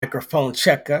Microphone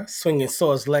checker, swinging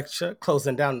swords lecture,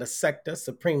 closing down the sector,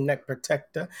 supreme neck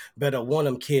protector. Better warn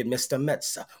him, kid, Mr.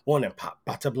 Metza. Warning pop,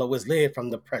 about to blow his lid from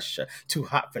the pressure. Too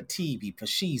hot for TV, for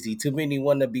sheezy. Too many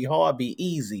wanna be hard, be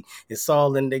easy. It's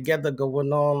all in together,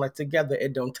 going on like together.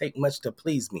 It don't take much to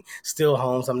please me. Still,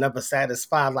 Holmes, I'm never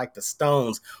satisfied like the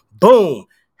Stones. Boom!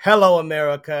 Hello,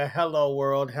 America. Hello,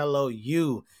 world. Hello,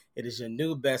 you. It is your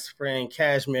new best friend,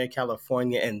 Cashmere,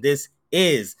 California, and this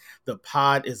is the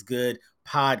Pod is Good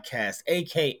podcast,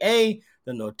 aka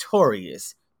the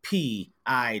notorious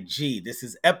P.I.G. This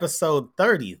is episode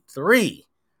 33.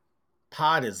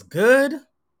 Pod is good,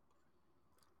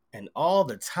 and all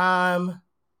the time.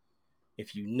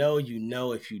 If you know, you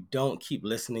know. If you don't, keep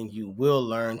listening. You will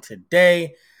learn.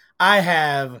 Today, I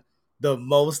have the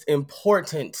most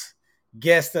important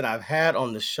guest that I've had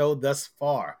on the show thus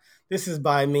far. This is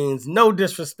by means no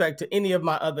disrespect to any of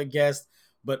my other guests,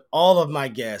 but all of my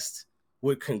guests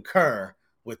would concur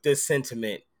with this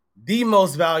sentiment. The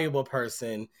most valuable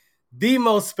person, the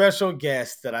most special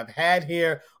guest that I've had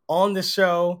here on the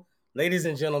show. Ladies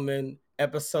and gentlemen,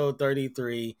 episode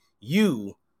 33,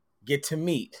 you get to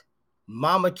meet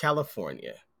Mama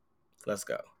California. Let's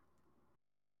go.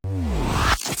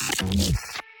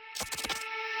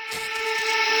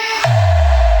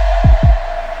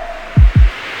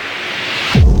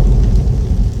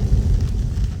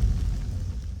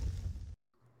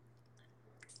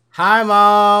 Hi,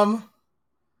 Mom.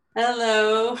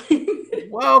 Hello.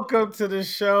 Welcome to the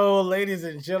show, ladies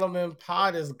and gentlemen.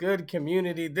 Pod is Good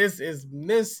community. This is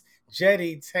Miss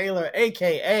Jettie Taylor,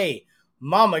 aka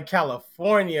Mama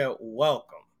California.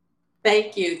 Welcome.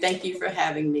 Thank you. Thank you for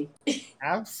having me.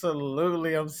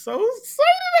 Absolutely. I'm so excited.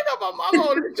 I got my mama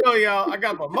on the show, y'all. I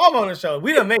got my mama on the show.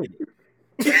 We done made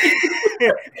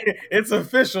it. It's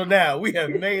official now. We have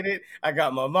made it. I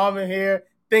got my mama here.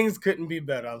 Things couldn't be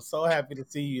better. I'm so happy to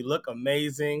see you. You look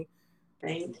amazing.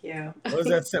 Thank you. What does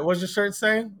that say? What's your shirt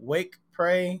say? Wake,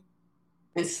 pray,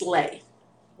 And slay.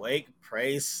 wake,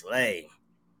 pray, slay.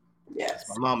 Yes.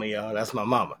 That's my mama, y'all. That's my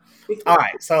mama. All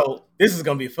right, so this is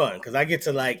gonna be fun because I get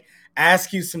to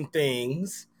ask you some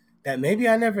things that maybe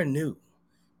I never knew.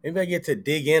 Maybe I get to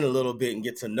dig in a little bit and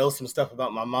get to know some stuff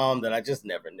about my mom that I just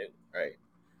never knew. Right.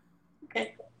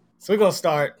 Okay. So we're gonna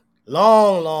start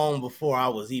long before I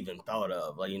was even thought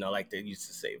of. Like they used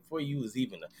to say, before you was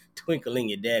even a twinkle in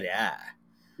your daddy eye.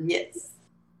 Yes.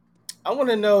 I want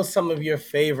to know some of your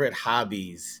favorite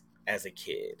hobbies as a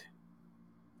kid.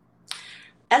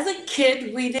 As a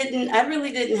kid, I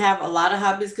really didn't have a lot of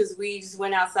hobbies because we just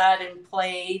went outside and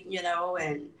played,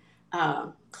 and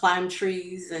climbed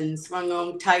trees and swung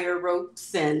on tire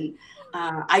ropes. And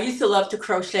I used to love to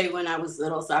crochet when I was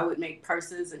little, so I would make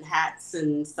purses and hats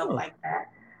and stuff like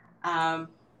that. Um,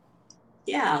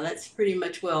 yeah, that's pretty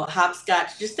much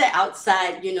hopscotch, just the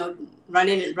outside,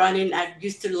 running and running. I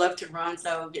used to love to run,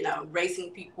 so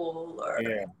racing people or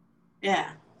Yeah. yeah,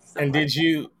 stuff And like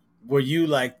were you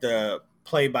like the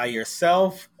play by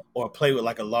yourself or play with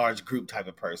like a large group type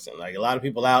of person? Like a lot of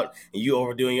people out and you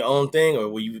overdoing your own thing, or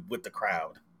were you with the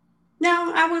crowd?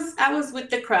 No, I was with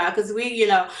the crowd because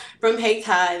from Hayti,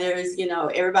 there's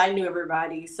everybody knew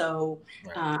everybody. So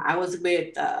Right. I was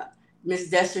with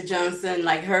Miss Dexter Johnson,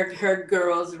 like her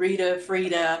girls, Rita,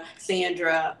 Frida,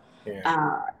 Sandra,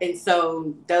 Yeah. and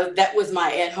so that was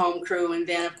my at home crew. And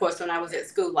then of course when I was at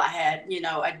school, I had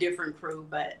a different crew.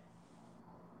 But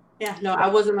yeah, no, I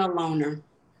wasn't a loner.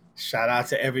 Shout out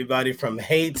to everybody from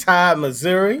Hayti,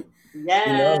 Missouri.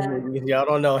 Yeah, Y'all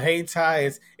don't know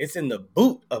Hayti it's in the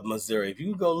boot of Missouri. If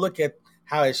you go look at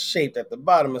how it's shaped at the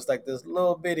bottom, it's like this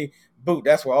little bitty boot.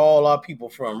 That's where all our people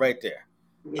from, right there.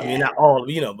 I mean, yeah, not all,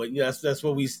 but that's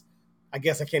what I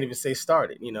guess I can't even say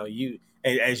started.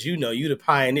 As you know, you the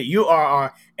pioneer. You are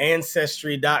our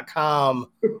ancestry.com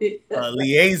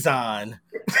liaison.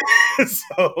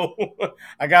 So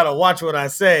I gotta watch what I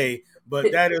say,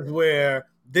 but that is where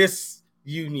this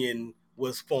union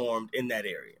was formed in that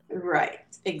area. right,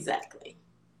 exactly.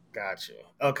 Gotcha.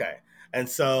 Okay. And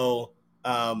so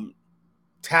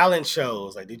talent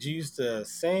shows, like did you used to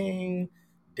sing,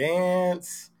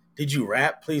 dance? Did you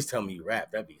rap? Please tell me you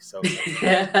rap. That'd be so fun.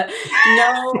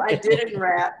 No, I didn't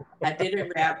rap. I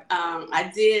didn't rap. I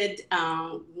did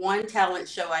one talent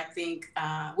show, I think,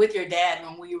 with your dad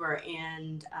when we were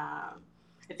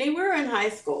I think we were in high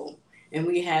school, and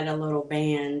we had a little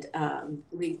band.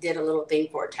 We did a little thing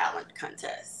for a talent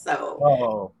contest. So,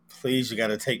 Oh, please, you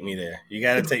gotta take me there. You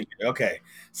gotta take me there. Okay.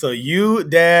 So you,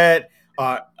 dad,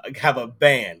 have a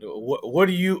band. What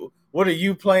are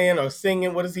you playing or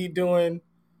singing? What is he doing?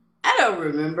 I don't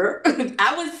remember.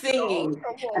 I was Oh, singing,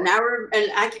 come and on.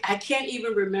 I can't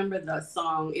even remember the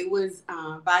song. It was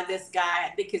by this guy.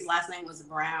 I think his last name was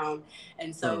Brown,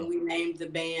 and so Hmm. we named the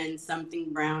band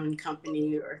something Brown and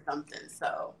Company or something.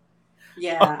 So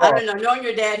yeah, I Oh, don't know. Knowing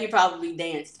your dad, he probably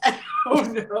danced. I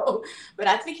don't know, but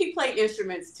I think he played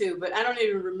instruments too. But I don't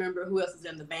even remember who else was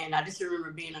in the band. I just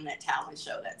remember being on that talent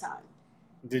show that time.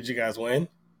 did you guys win?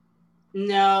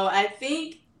 No, I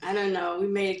think I don't know. We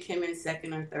may have came in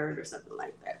second or third or something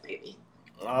like that, maybe.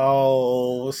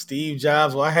 Oh, Steve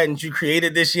Jobs, why hadn't you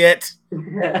created this yet?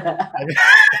 Yeah,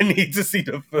 I need to see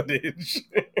the footage.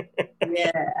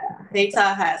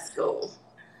 Hayta High School.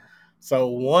 So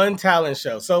one talent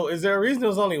show. So is there a reason there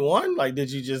was only one? Like,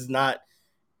 did you just not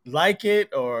like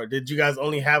it, or did you guys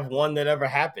only have one that ever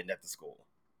happened at the school?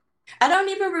 I don't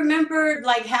even remember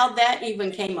like how that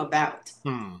even came about.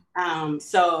 Hmm.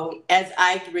 So as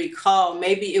I recall,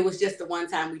 maybe it was just the one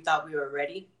time we thought we were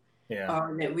ready, Yeah.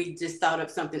 or that we just thought of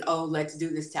something. Oh, let's do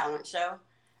this talent show.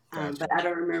 Gotcha. But I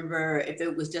don't remember if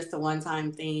it was just a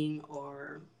one-time thing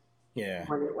or Yeah.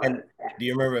 what it And was. do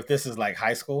you remember if this is like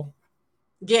high school?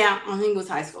 Yeah, I think it was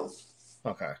high school.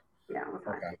 Okay. Yeah, it was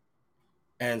high Okay. school.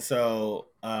 And so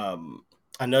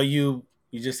I know you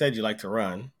just said you like to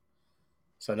run.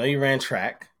 So I know you ran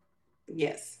track.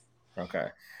 Yes. Okay.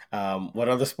 What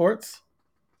other sports?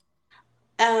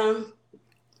 Um,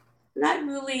 Not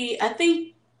really. I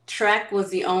think track was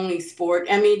the only sport.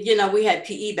 I mean, we had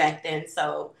PE back then,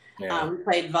 so Yeah. we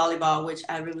played volleyball, which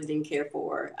I really didn't care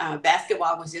for.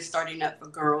 Basketball was just starting up for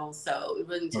girls, so it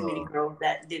wasn't too many Hmm. girls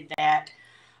that did that.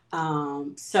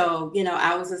 So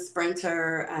I was a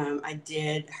sprinter. I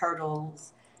did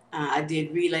hurdles. I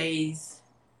did relays.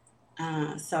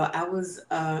 So I was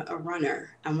a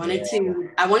runner. Yeah.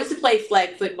 I wanted to play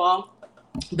flag football,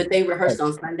 but they rehearsed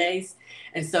on Sundays.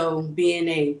 And so, being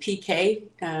a PK,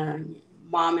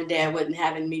 mom and dad wasn't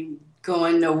having me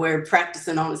going nowhere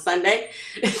practicing on a Sunday.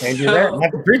 Can't do that. so,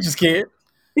 Not the preacher's kid.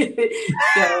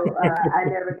 I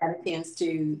never got a chance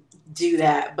to do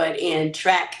that. But in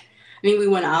track, I mean, we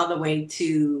went all the way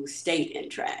to state in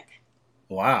track.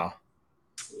 Wow.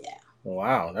 Yeah,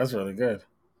 Wow. That's really good.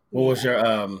 What was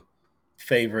yeah. your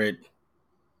favorite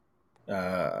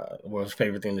what was your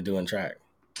favorite thing to do in track?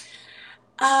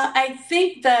 I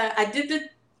think that I did the.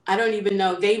 I don't even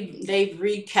know. They've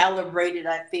recalibrated.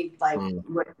 I think like Hmm.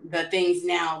 what the things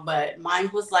now, but mine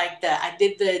was like the. I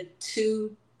did the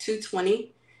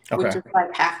 220, which Okay. was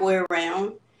like halfway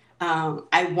around.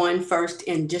 I won first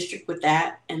in district with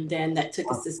that, and then that took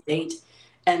us to state.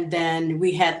 And then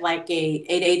we had like a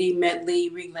 880 medley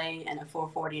relay and a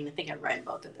 440, and I think I ran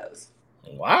both of those.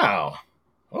 Wow.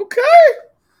 Okay.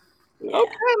 Okay. Yeah,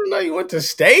 I didn't know you went to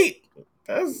state.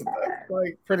 That's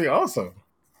like pretty awesome.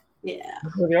 yeah.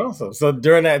 That's pretty awesome. So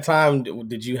during that time,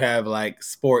 did you have like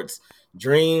sports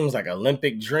dreams, like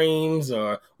Olympic dreams,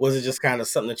 or was it just kind of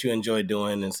something that you enjoyed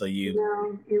doing, and so you?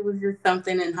 No, it was just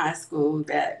something in high school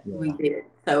that we Yeah. did.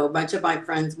 So a bunch of my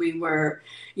friends, we were,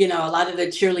 a lot of the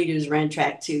cheerleaders ran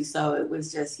track too. So it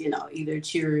was just, either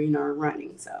cheering or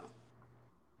running. So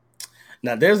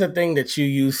Now there's a thing that you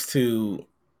used to.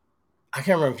 I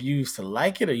can't remember if you used to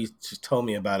like it or you just told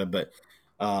me about it, but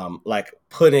like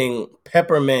putting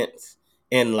peppermints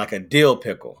in like a dill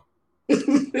pickle.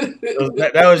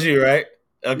 That was you, right?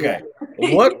 yeah. Okay.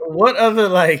 What other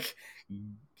like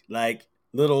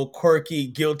little quirky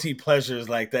guilty pleasures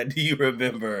like that do you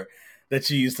remember that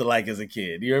you used to like as a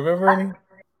kid? Do you remember any?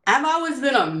 I've always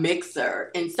been a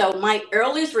mixer. And so my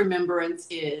earliest remembrance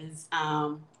is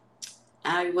I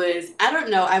don't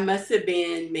know, I must have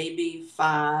been maybe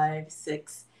 5,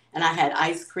 6, and I had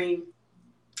ice cream.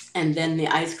 And then the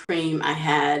ice cream I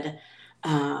had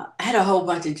a whole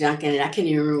bunch of junk in it. I can't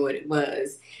even remember what it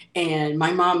was. And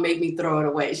my mom made me throw it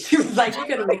away. She was like, "You're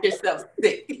gonna make yourself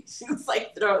sick." She was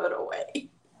like, "Throw it away."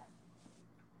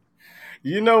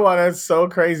 You know why that's so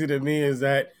crazy to me is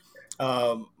that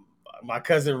um, my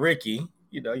cousin Ricky,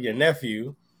 your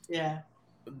nephew, Yeah.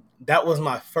 that was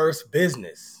my first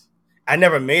business. I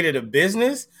never made it a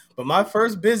business, but my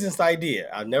first business idea,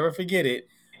 I'll never forget it.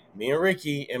 Me and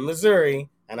Ricky in Missouri,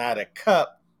 and I had a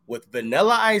cup with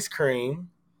vanilla ice cream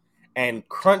and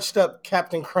crunched up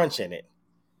Captain Crunch in it.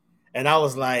 And I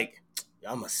was like,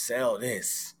 I'm gonna sell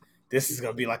this. This is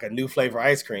gonna be like a new flavor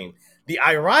ice cream. The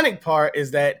ironic part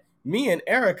is that me and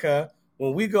Erica,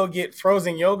 when we go get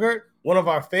frozen yogurt, one of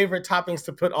our favorite toppings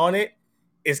to put on it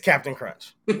is Captain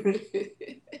Crunch.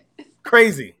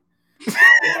 Crazy.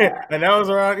 Yeah. And that was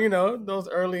around, those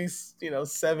early,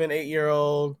 7, 8 year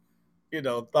old,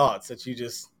 thoughts that you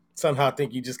just somehow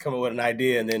think you just come up with an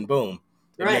idea and then boom,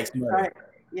 it Right. makes money. Right.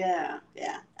 Yeah.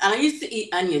 Yeah. And I used to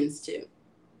eat onions too.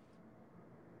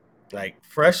 Like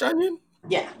fresh onion?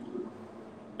 Yeah,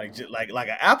 Like like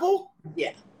an apple?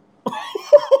 yeah.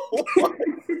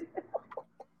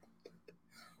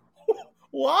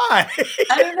 Why?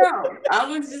 I don't know. I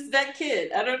was just that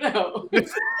kid. I don't know.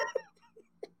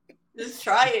 Just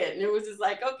try it, and it was just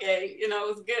like, okay, it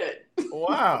was good.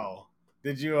 Wow.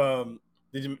 Did you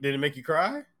did it make you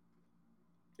cry?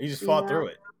 You just fought No, through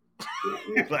it.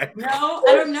 no, Like, no,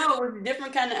 I don't know. It was a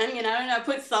different kind of onion. I don't know. I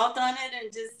put salt on it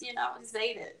and just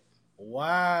ate it.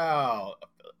 wow.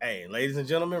 Hey, ladies and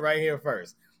gentlemen, right here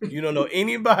first. You don't know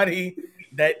anybody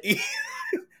that eats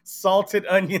salted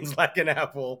onions like an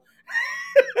apple.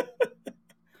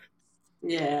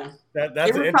 Yeah. That's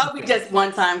It an was probably interesting one. just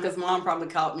one time because mom probably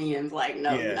caught me and was like,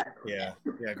 no, you're Yeah, not doing yeah,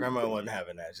 that. yeah. Grandma wasn't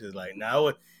having that. She was like,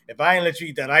 "No, if I ain't let you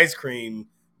eat that ice cream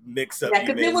mix up, Yeah, you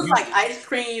because it man, was you." like ice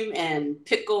cream and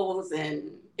pickles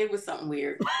and it was something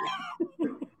weird. Yeah.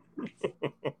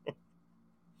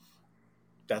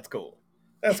 That's cool.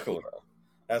 That's cool though.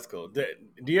 That's cool. Do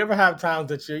you ever have times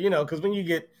that because when you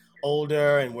get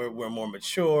older and we're more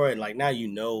mature and like now you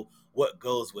know what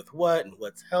goes with what and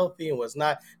what's healthy and what's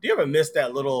not. Do you ever miss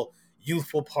that little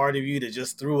youthful part of you that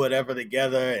just threw whatever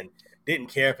together and didn't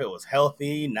care if it was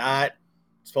healthy, not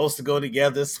supposed to go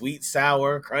together, sweet,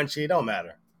 sour, crunchy, don't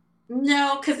matter.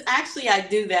 No, because actually I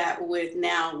do that with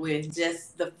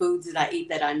just the foods that I eat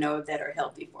that I know that are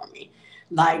healthy for me.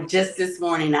 Like just this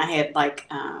morning, I had like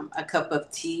a cup of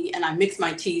tea, and I mix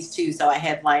my teas too. So I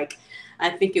had like, I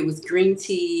think it was green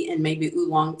tea and maybe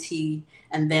oolong tea,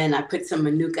 and then I put some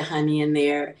manuka honey in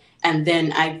there, and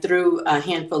then I threw a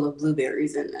handful of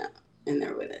blueberries in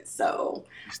there with it. So,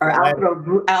 You or still at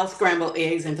it? I'll scramble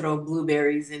eggs and throw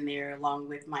blueberries in there along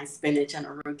with my spinach and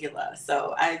arugula.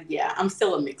 So yeah, I'm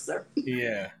still a mixer.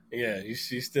 Yeah, yeah, you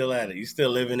still at it. You still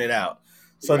living it out.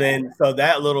 So Yeah. then, so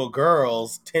that little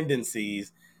girl's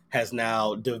tendencies has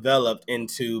now developed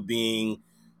into being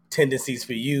tendencies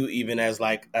for you, even as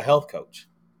like a health coach.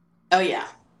 Oh yeah.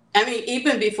 I mean,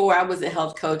 even before I was a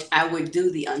health coach, I would do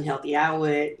the unhealthy.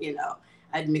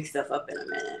 I'd mix stuff up in a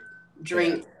minute. Yeah.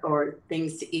 Drinks or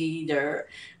things to eat, or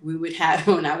we would have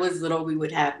when I was little, we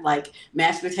would have like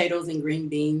mashed potatoes and green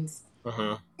beans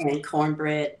Hmm. and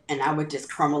cornbread, and I would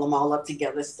just crumble them all up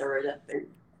together, stir it up, and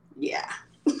yeah.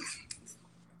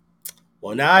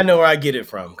 Well, now I know where I get it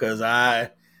from because I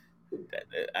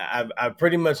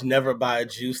pretty much never buy a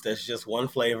juice that's just one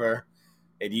flavor.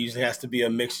 It usually has to be a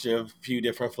mixture of a few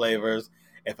different flavors.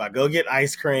 If I go get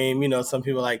ice cream, some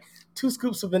people are like 2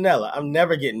 scoops of vanilla. I'm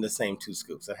never getting the same 2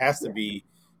 scoops. It has to Yeah. be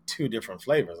two different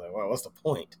flavors. Like, well, what's the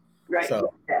point? Right.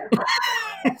 So, Yeah.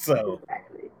 so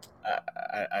Exactly.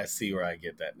 I see where I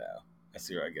get that now. I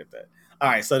see where I get that. All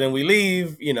right. So then we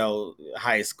leave,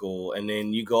 high school, and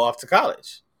then you go off to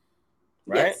college,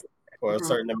 right? Yes. For a Mhm.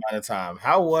 certain amount of time.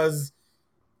 How was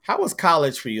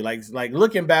college for you? Like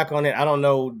looking back on it, I don't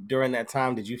know. During that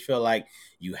time, did you feel like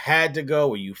you had to go?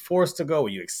 Were you forced to go? Were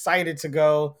you excited to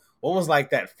go? What was like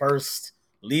that first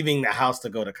leaving the house to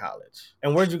go to college?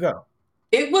 And where'd you go?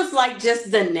 It was like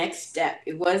just the next step.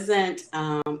 It wasn't.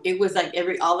 It was like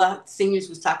all the seniors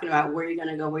was talking about where you're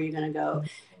gonna go, where you're gonna go,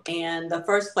 and the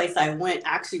first place I went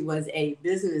actually was a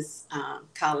business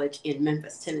college in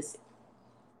Memphis, Tennessee.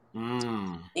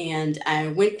 Mm. And I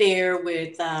went there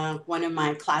with one of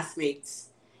my classmates,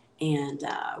 and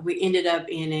we ended up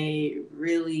in a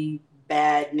really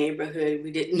bad neighborhood.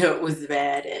 We didn't know it was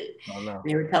bad, and Oh no.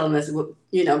 they were telling us, well,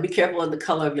 be careful of the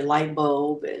color of your light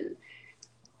bulb and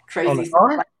On the crazy stuff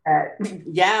car? like that.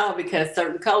 Yeah, because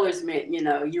certain colors meant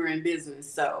you're in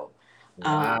business. So,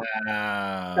 um,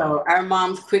 Wow. so our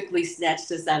moms quickly snatched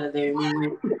us out of there,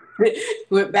 and we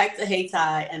went back to Hayti,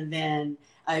 and then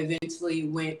I eventually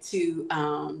went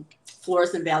to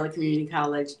Florissant Valley Community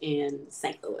College in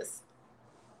St. Louis.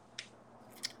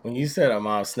 When you said our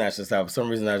mom snatched us out, for some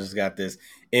reason I just got this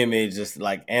image, just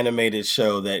like animated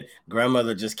show that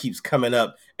grandmother just keeps coming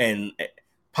up and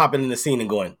popping in the scene and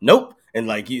going, nope. And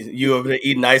like you over there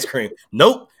eating ice cream,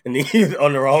 nope. And then you're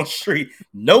on the wrong street,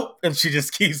 nope. And she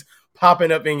just keeps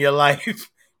popping up in your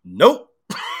life, nope.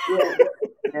 Yeah,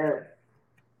 yeah,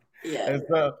 yeah. And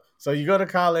so you go to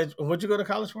college. What'd you go to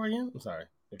college for again? I'm sorry if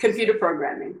you said Computer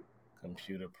programming.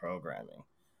 computer programming.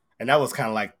 And that was kind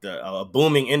of like the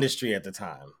booming industry at the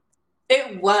time.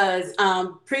 It was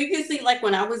previously, like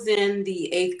when I was in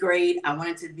the eighth grade, I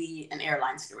wanted to be an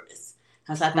airline stewardess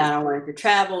because I Hmm. thought I wanted to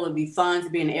travel. It'd be fun to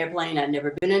be in an airplane. I'd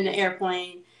never been in an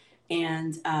airplane,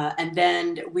 and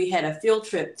then we had a field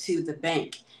trip to the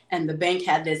bank, and the bank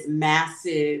had this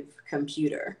massive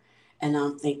computer, and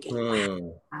I'm thinking, Hmm.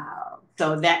 wow.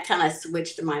 So that kind of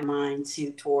switched my mind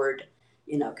toward,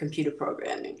 computer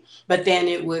programming. But then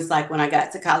it was like when I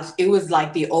got to college, it was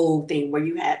like the old thing where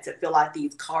you had to fill out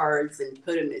these cards and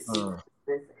put them in Mm,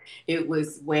 sequences. It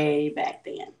was way back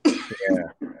then.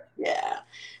 yeah, Yeah.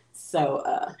 So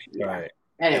yeah, right.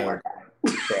 that didn't Uh, work out.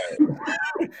 right.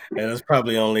 And it's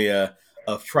probably only a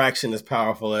fraction as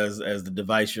powerful as the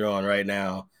device you're on right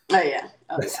now. Oh yeah.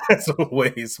 Oh That's, yeah. that's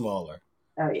way smaller.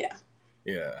 Oh yeah.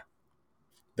 Yeah.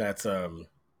 That's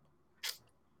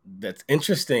that's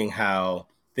interesting how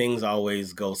things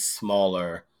always go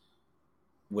smaller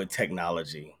with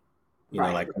technology.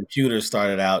 Right. Like computers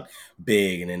started out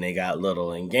big and then they got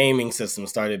little, and gaming systems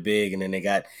started big and then they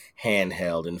got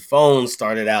handheld, and phones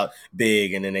started out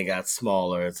big and then they got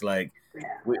smaller. It's like Yeah.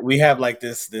 we have like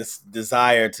this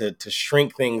desire to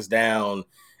shrink things down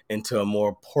into a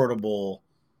more portable,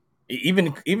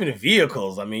 even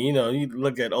vehicles. I mean, you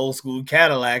look at old school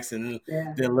Cadillacs and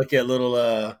Yeah. then look at little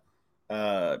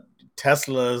uh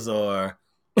Teslas, or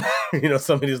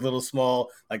some of these little small,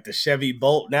 like the Chevy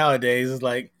Bolt nowadays is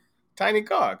like tiny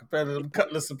car compared to the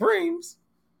Cutlass Supremes.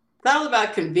 It's all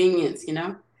about convenience.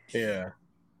 Yeah, Yeah.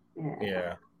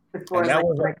 yeah, As far and as that like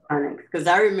was electronics, because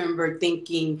I remember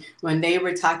thinking when they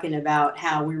were talking about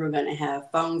how we were going to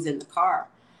have phones in the car,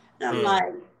 and I'm mm,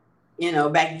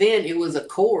 like, back then it was a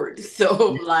cord,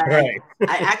 so I'm like, right,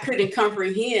 I couldn't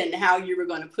comprehend how you were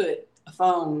going to put a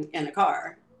phone in a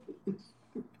car.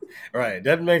 right.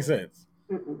 Doesn't make sense.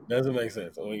 Mm-mm. Doesn't make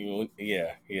sense.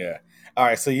 Yeah, yeah. All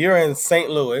right, so you're in St.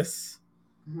 Louis.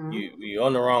 Hmm. You're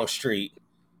on the wrong street.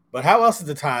 But how else is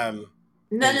the time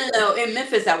No, in? no, no. In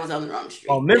Memphis, I was on the wrong Oh, street.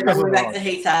 Then I Memphis on went the back wrong to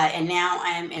street. Hayti, and now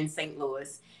I am in St.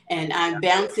 Louis. And I'm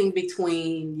bouncing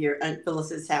between your Aunt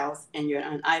Phyllis's house and your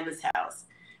Aunt Iva's house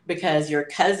because your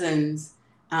cousins,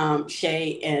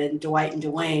 Shay and Dwight and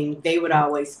Dwayne, they would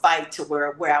always fight to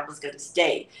where I was going to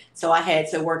stay. So I had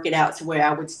to work it out to where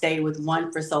I would stay with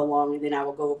one for so long, and then I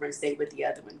would go over and stay with the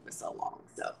other one for so long.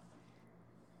 So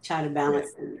try to Yeah,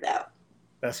 balance things out.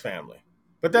 that's family.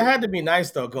 But that Yeah. had to be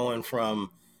nice though, going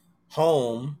from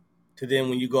home to then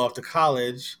when you go off to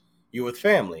college, you're with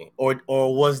family, or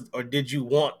did you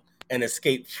want an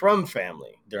escape from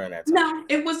family during that time? No,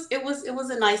 it was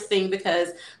a nice thing because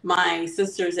my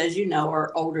sisters, as you know,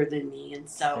 are older than me, and Mm,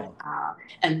 so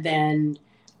and then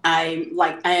I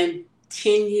am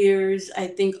 10 years I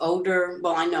think older.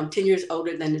 Well, I know I'm 10 years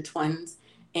older than the twins,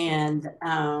 mm, and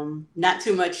not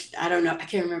too much. I don't know. I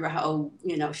can't remember how old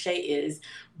Shay is,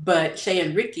 but Shay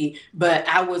and Ricky. But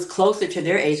I was closer to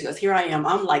their age because here I am.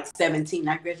 I'm like 17.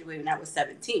 I graduated when I was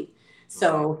 17. right.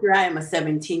 So here I am, a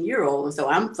 17-year-old, and so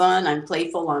I'm fun, I'm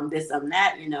playful, I'm this, I'm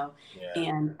that. Yeah.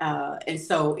 And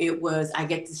so it was. I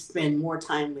get to spend more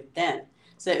time with them.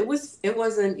 So it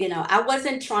wasn't. I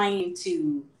wasn't trying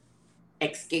to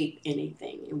escape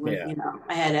anything. It was. Yeah.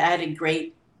 I had a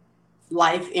great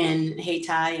life in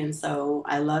Haiti, and so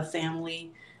I love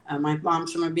family. My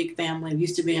mom's from a big family.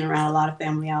 Used to being around a lot of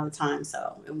family all the time,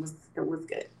 so it was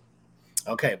good.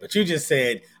 Okay, but you just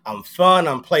said I'm fun,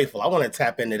 I'm playful. I want to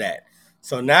tap into that.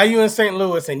 So now you in St.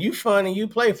 Louis and you fun and you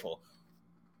playful.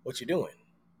 What you doing?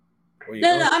 Where you No,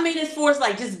 no, going? no, I mean as far as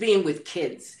like just being with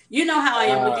kids. You know how I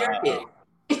am with your Uh, kids.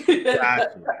 got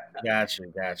you. Got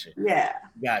you. Got you. Yeah.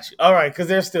 Got you. All right, because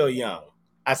they're still young.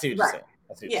 I see what you're Right. saying.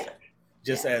 I see what you're Yeah. saying.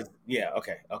 Just Yeah. as, yeah,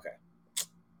 okay, okay.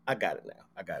 I got it now.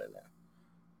 I got it now.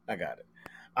 I got it.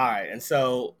 All right, and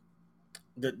so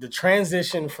the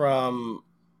transition from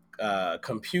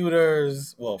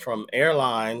computers, well, from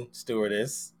airline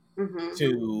stewardess Mhm.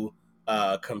 to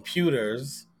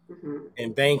computers Mhm.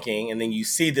 in banking, and then you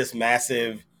see this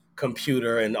massive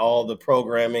computer and all the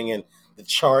programming and the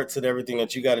charts and everything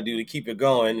that you got to do to keep it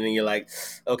going, and then you're like,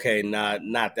 okay, not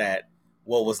that.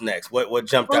 What was next? What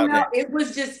jumped Well, out no, next? it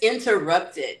was just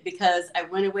interrupted because I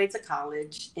went away to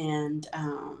college, and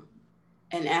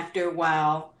after a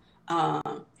while,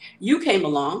 you came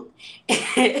along, and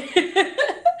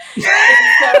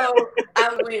so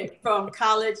I went from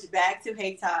college back to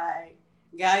Hayti,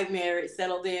 got married,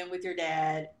 settled in with your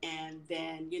dad, and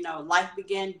then life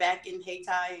began back in Hayti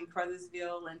and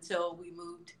Crothersville until we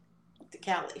moved to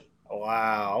Cali.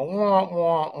 Wow. Wah,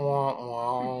 wah,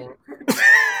 wah, wah.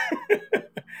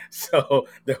 So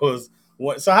there was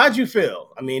what. So how'd you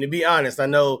feel? I mean, to be honest, I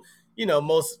know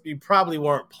most you probably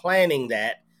weren't planning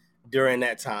that during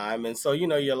that time, and so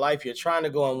your life, you're trying to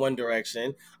go in one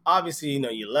direction. Obviously,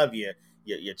 you love your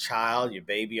child, your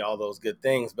baby, all those good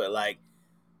things, but like,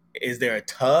 is there a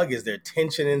tug? Is there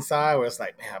tension inside where it's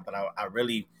like, man, but I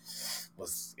really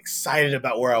was excited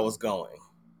about where I was going.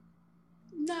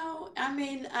 No, I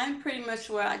mean I'm pretty much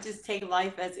where I just take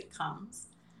life as it comes.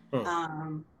 Hmm.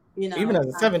 Um, Even as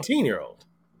a 17-year-old.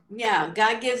 Yeah,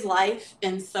 God gives life,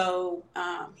 and so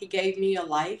He gave me a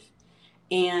life,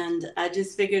 and I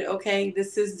just figured, okay,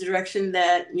 this is the direction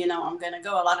that I'm going to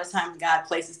go. A lot of times, God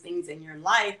places things in your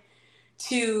life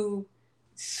to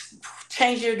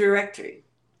change your directory,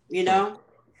 you Hmm. know?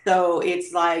 So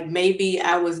it's like maybe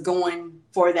I was going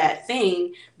for that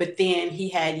thing, but then he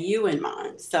had you in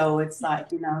mind. So it's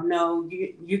like, no,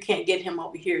 you can't get him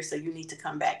over here. So you need to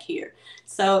come back here.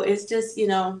 So it's just, it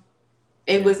Yeah.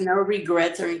 was no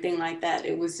regrets or anything like that.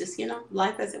 It was just,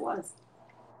 life as it was.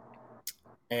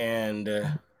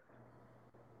 And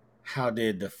how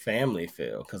did the family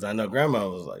feel? Because I know grandma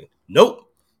was like,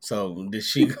 nope. So did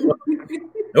she go,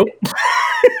 nope?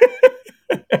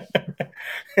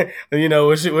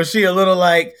 Was she a little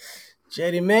like,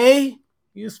 Jettie May,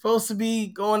 you're supposed to be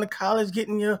going to college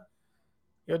getting your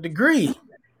degree?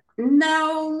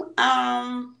 No,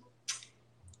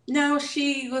 no,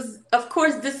 she was, of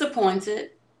course,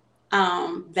 disappointed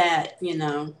that,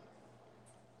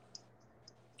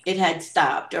 it had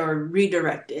stopped or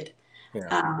redirected.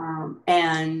 Yeah.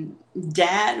 And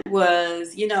dad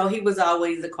was, he was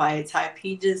always the quiet type.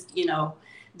 He just,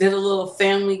 did a little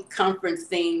family conference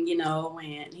thing,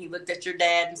 and he looked at your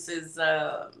dad and says,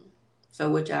 so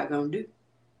what y'all gonna do?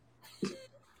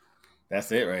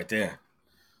 That's it right there.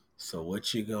 So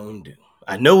what you gonna do?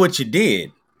 I know what you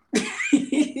did.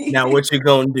 Now what you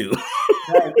gonna do?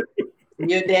 Right.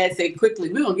 Your dad said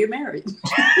quickly, we're gonna get married.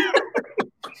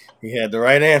 He had the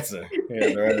right answer. He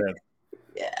had the right answer.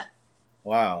 Yeah.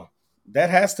 Wow. That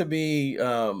has to be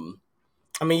I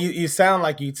mean you sound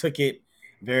like you took it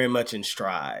very much in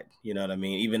stride. You know what I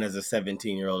mean? Even as a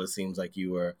 17-year-old, it seems like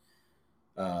you were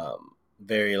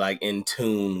very like in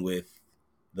tune with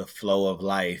the flow of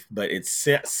life, but it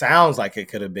sounds like it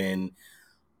could have been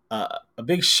a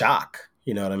big shock,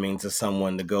 you know what I mean, to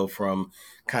someone to go from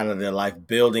kind of their life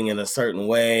building in a certain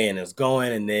way and it's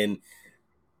going, and then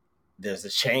there's a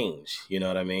change, you know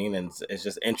what I mean? And it's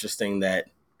just interesting that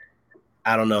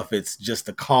I don't know if it's just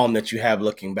the calm that you have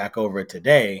looking back over it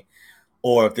today,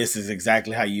 or if this is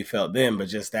exactly how you felt then, but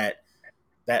just that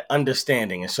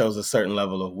understanding. It shows a certain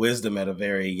level of wisdom at a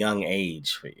very young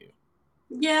age for you.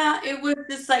 Yeah, it was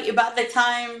just like about the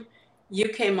time you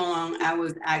came along, I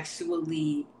was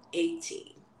actually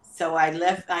 18. So I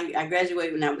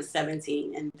graduated when I was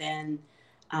 17, and then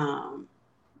um,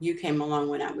 you came along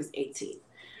when I was 18.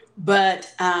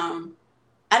 But I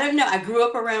don't know. I grew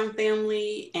up around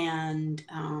family, and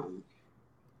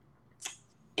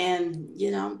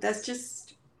that's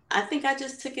just. I think I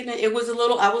just took it. It was a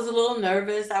little. I was a little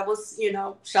nervous. I was,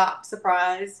 shocked,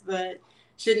 surprised, but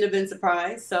shouldn't have been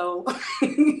surprised. So,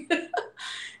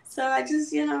 so I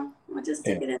just Yeah.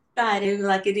 took it inside. It was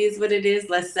like it is what it is.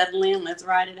 Let's settle in. Let's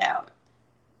ride it out.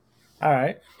 All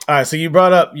right. All right. So you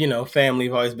brought up, family.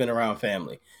 You've always been around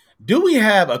family. Do we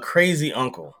have a crazy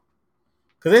uncle?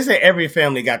 Because they say every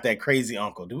family got that crazy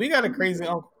uncle. Do we got a crazy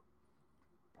uncle?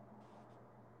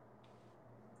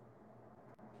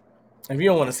 If you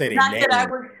don't want to say their Not that I name.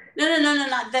 was. No, no, no, no,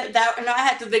 not that. No, I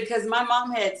had to because my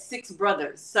mom had six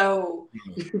brothers, so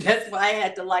that's why I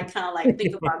had to like kind of like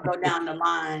think about go down the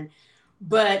line.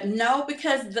 But no,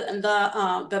 because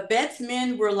the Betts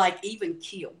men were like even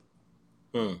killed.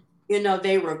 Hmm.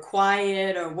 They were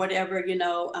quiet or whatever.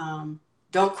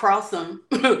 Don't cross them.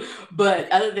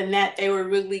 But other than that, they were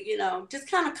really,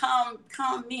 just kind of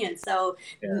calm men. So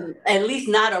Yeah. at least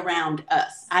not around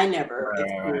us. I never Right.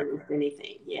 Right. Right. experienced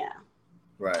anything. Yeah.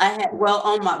 Right. I had well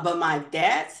on my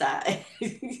dad's side.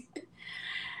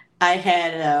 I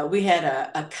had we had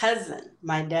a cousin,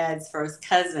 my dad's first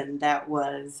cousin that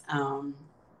was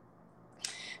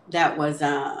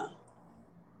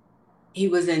he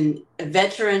was a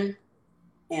veteran,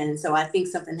 and so I think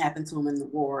something happened to him in the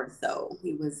war. So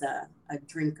he was a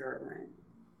drinker, and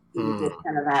he would Hmm. get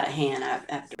kind of out of hand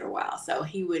after a while. So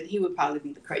he would probably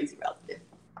be the crazy relative.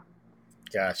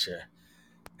 Gotcha.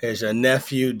 Here's your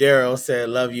nephew Daryl said,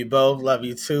 "Love you both. Love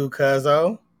you too,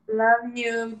 Cuzzo." Love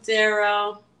you,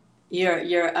 Daryl. Your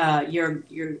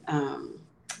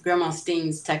grandma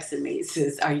Steen's texting me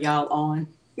says, "Are y'all on?"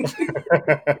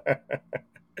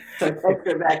 So text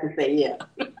her back and say, "Yeah."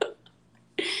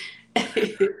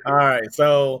 All right.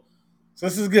 So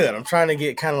this is good. I'm trying to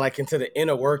get kind of like into the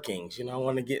inner workings. I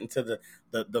want to get into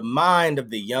the mind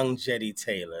of the young Jettie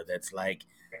Taylor that's like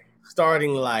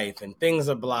starting life and things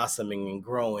are blossoming and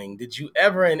growing. Did you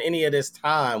ever in any of this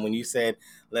time when you said,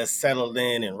 let's settle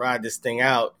in and ride this thing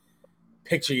out,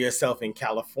 picture yourself in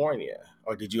California?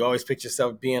 Or did you always picture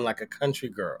yourself being like a country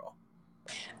girl?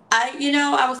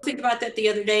 I was thinking about that the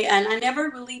other day, and I never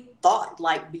really thought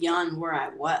like beyond where I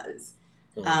was.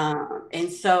 Mm,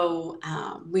 And so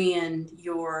when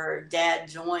your dad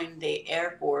joined the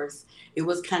Air Force, it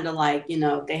was kind of like,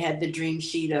 they had the dream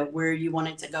sheet of where you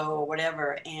wanted to go or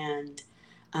whatever. And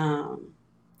um,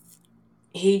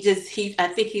 I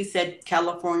think he said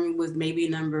California was maybe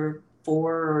number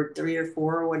 4 or 3 or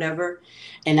 4 or whatever.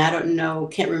 And I don't know,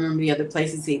 can't remember the other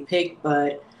places he picked,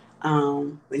 but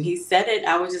when he said it,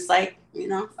 I was just like,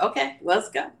 okay, let's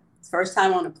go. First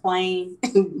time on a plane,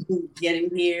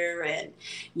 getting here, and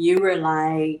you were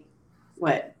like,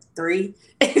 what, 3?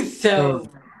 So,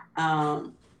 mm.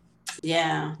 um,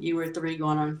 yeah, you were 3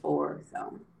 going on 4.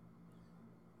 So,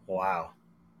 Wow.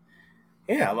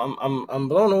 Yeah, I'm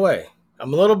blown away.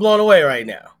 I'm a little blown away right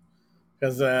now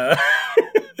because I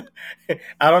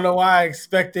don't know why I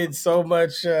expected so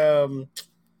much. I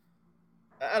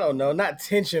don't know, not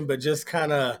tension, but just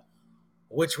kind of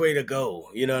which way to go.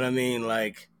 You know what I mean?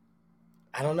 Like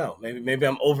I don't know. Maybe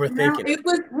I'm no, overthinking it. it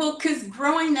was well because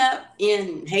growing up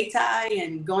in Hayti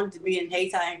and going to be in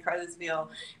Hayti and Cartersville,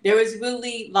 there was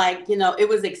really like it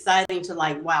was exciting to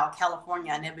like wow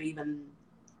California. I never even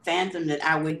fathomed that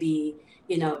I would be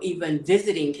even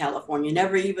visiting California.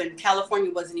 Never even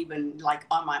California wasn't even like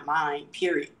on my mind.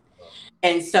 Period.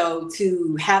 And so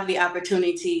to have the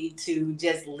opportunity to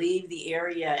just leave the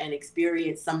area and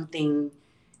experience something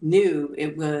new,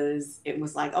 it was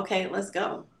like okay, let's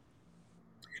go.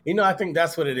 I think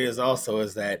that's what it is. Also,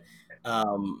 is that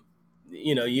um,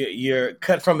 you're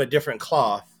cut from a different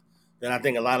cloth than I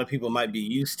think a lot of people might be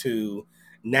used to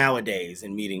nowadays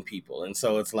in meeting people, and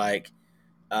so it's like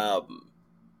um,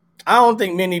 I don't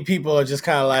think many people are just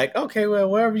kind of like, okay, well,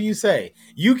 wherever you say,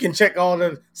 you can check all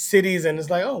the cities, and it's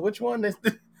like, oh, which one?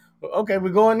 Okay, we're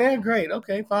going there. Great.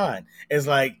 Okay, fine. It's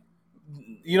like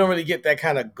you don't really get that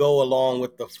kind of go along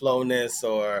with the flowness,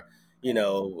 or you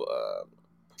know.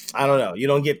 I don't know. You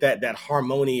don't get that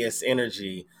harmonious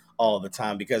energy all the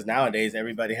time because nowadays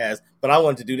everybody has. But I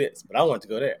want to do this. But I want to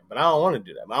go there. But I don't want to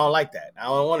do that. I don't like that. I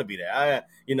don't want to be there.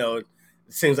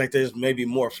 It seems like there's maybe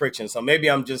more friction. So maybe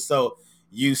I'm just so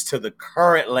used to the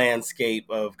current landscape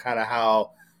of kind of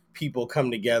how people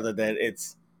come together that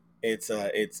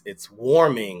it's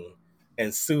warming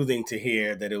and soothing to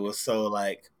hear that it was so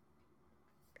like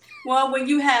Well, when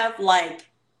you have like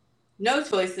no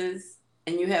choices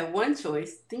and you have one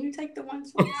choice, then you take the one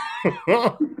choice.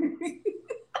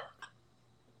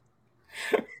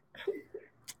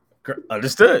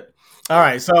 understood. All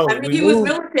right, so I mean, we he was moved.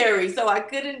 military, so I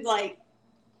couldn't like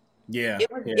Yeah, it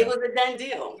yeah. was a done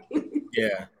deal.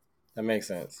 Yeah, that makes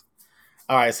sense.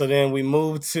 All right, so then we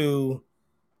moved to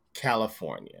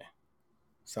California.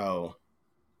 So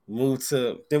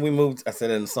then we moved. I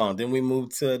said in the song. Then we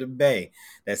moved to the Bay.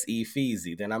 That's E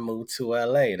Feezy. Then I moved to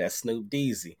LA. That's Snoop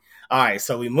Deezy. All right,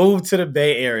 so we moved to the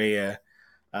Bay Area.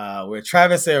 We're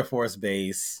Travis Air Force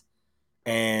Base,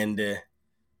 and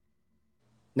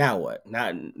now what?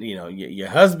 Now your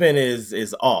husband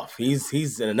is off.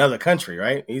 He's in another country,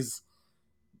 right?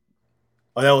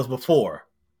 That was before.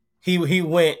 He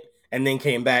went and then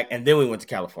came back, and then we went to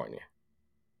California.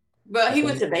 But he That's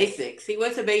what went he. to basics. He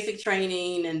went to basic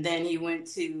training, and then he went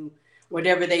to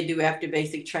whatever they do after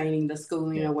basic training, the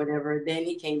schooling Yeah, or whatever. Then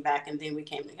he came back, and then we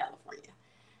came to California.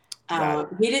 got it.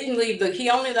 He didn't leave he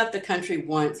only left the country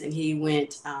once, and he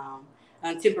went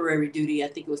on temporary duty. I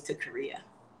think it was to Korea,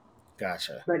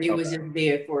 Gotcha. but he Okay, was just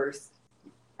there for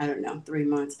I don't know 3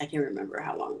 months. I can't remember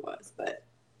how long it was, but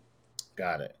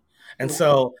got it. And yeah.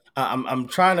 so I'm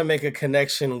trying to make a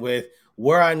connection with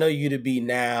where I know you to be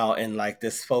now, and like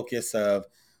this focus of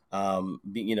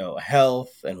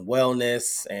health and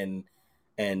wellness and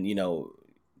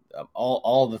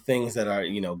all the things that are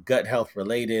gut health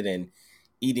related and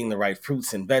eating the right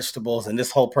fruits and vegetables and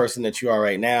this whole person that you are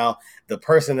right now, the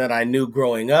person that I knew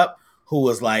growing up who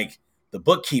was like the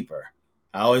bookkeeper.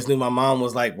 I always knew my mom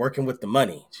was like working with the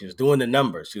money. She was doing the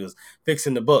numbers. She was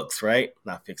fixing the books, right?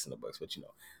 Not fixing the books, but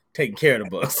taking care of the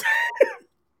books.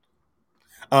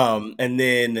 And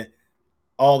then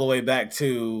all the way back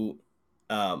to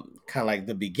kind of like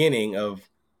the beginning of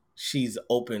she's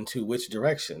open to which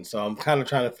direction. So I'm kind of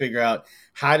trying to figure out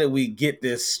how did we get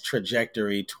this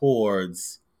trajectory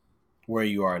towards where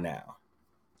you are now.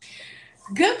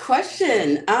 Good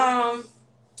question.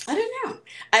 I don't know.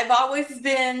 I've always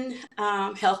been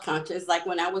health conscious. Like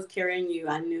when I was carrying you,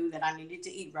 I knew that I needed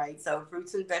to eat right. So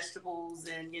fruits and vegetables,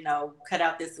 and cut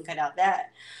out this and cut out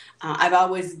that. I've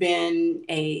always been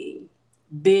a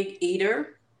big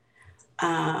eater.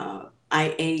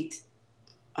 I ate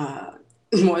uh,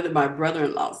 more than my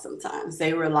brother-in-law sometimes.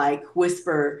 They were like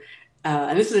whisper,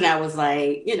 and this is when I was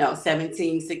like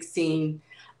 17, 16.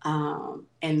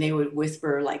 And they would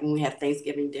whisper, like when we have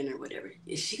Thanksgiving dinner, or whatever,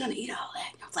 is she gonna eat all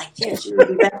that? And I was like, yeah, she's gonna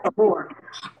be back for more.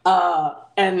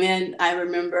 And then I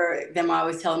remember them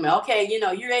always telling me, okay,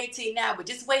 you're 18 now, but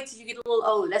just wait till you get a little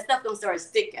older. That stuff gonna start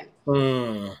sticking.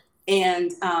 Mm.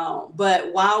 And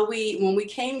but when we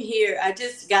came here, I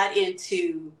just got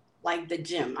into like the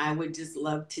gym. I would just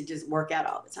love to just work out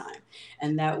all the time,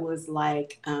 and that was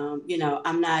like,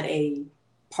 I'm not a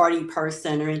party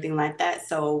person or anything like that.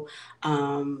 So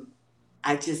um,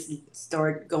 I just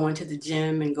started going to the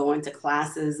gym and going to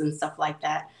classes and stuff like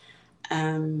that.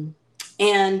 Um,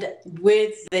 and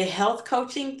with the health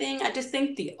coaching thing, I just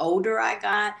think the older I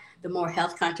got, the more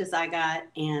health conscious I got,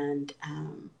 and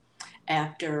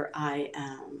after I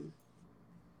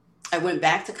went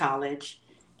back to college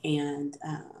and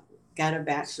got a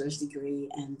bachelor's degree,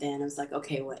 and then I was like,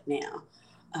 okay, what now?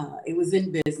 It was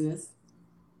in business,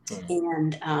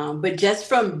 Mm. and but just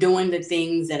from doing the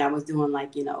things that I was doing,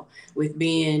 like with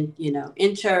being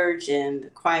in church and the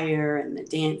choir and the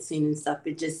dancing and stuff,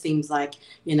 it just seems like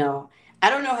you know I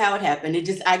don't know how it happened. It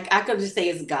just I could just say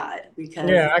it's God, because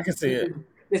Yeah, I can see it.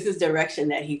 this is direction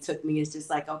that He took me. It's just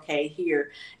like, okay,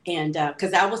 here. And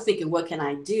because I was thinking, what can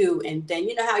I do? And then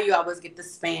you know how you always get the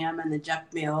spam and the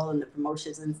junk mail and the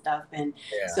promotions and stuff. And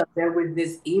Yeah. so there was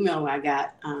this email I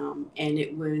got, and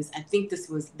it was, I think this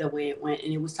was the way it went,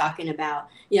 and it was talking about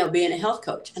being a health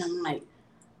coach, and I'm like,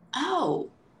 oh,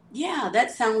 yeah,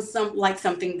 that sounds like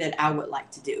something that I would like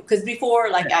to do. Because before,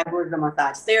 like, I was a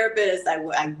massage therapist.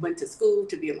 I went to school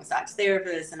to be a massage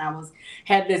therapist, and I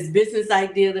had this business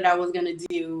idea that I was going to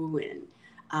do,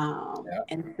 Yeah.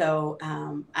 and so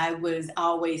I was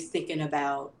always thinking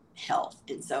about health.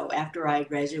 And so after I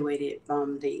graduated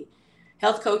from the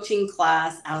health coaching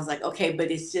class, I was like, okay,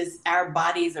 but it's just our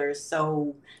bodies are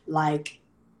so like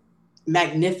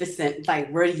magnificent, like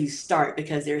where do you start,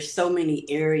 because there's so many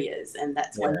areas. And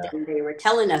that's one Yeah. thing they were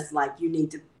telling us, like you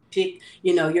need to pick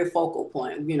your focal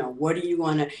point. What do you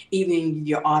want to, even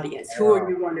your audience, who are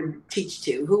Yeah. you want to teach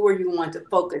to, who are you want to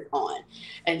focus on.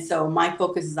 And so my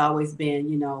focus has always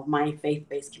been my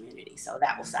faith-based community. So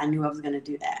that was, I knew I was going to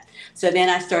do that. So then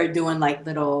I started doing like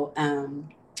little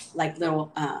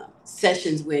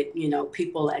sessions with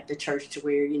people at the church, to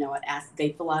where I'd ask,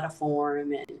 they fill out a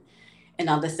form and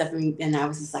all this stuff. And I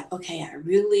was just like, okay, I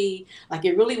really like,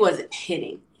 it really wasn't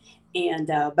hitting. And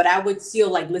but I would still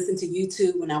like listen to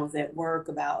YouTube when I was at work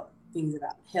about things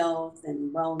about health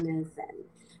and wellness. And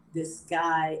this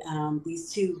guy,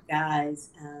 these two guys,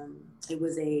 it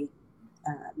was a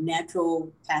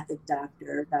naturopathic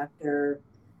doctor,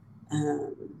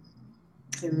 um,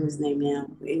 I remember his name now,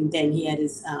 and then he had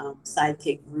his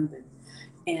sidekick Ruben,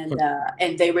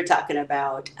 and they were talking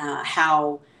about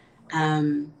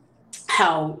um,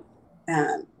 how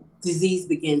um, disease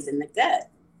begins in the gut.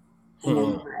 And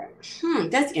I'm Mm.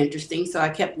 like, that's interesting. So I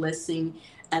kept listening.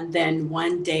 And then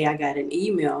one day I got an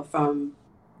email from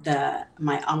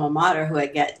my alma mater, who I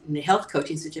got the health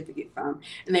coaching certificate from.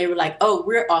 And they were like, oh,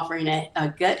 we're offering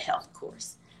a gut health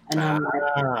course. And I'm like,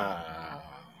 Ah.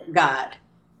 God,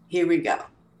 here we go.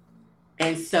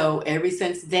 And so ever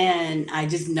since then, I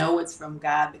just know it's from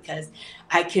God, because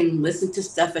I can listen to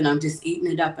stuff and I'm just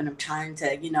eating it up, and I'm trying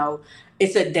to,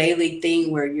 it's a daily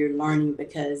thing where you're learning,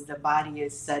 because the body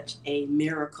is such a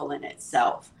miracle in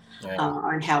itself, Yeah.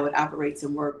 on how it operates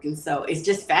and works. And so it's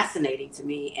just fascinating to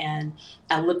me. And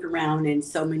I look around and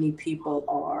so many people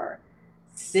are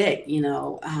sick,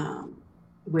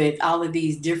 with all of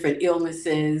these different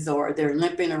illnesses, or they're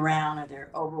limping around, or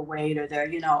they're overweight, or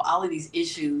they're, all of these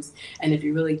issues. And if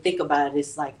you really think about it,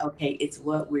 it's like, okay, it's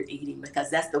what we're eating,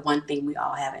 because that's the one thing we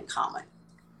all have in common.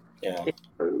 Yeah. It's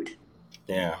food.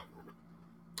 Yeah.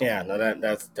 Yeah. No,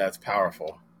 that's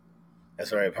powerful.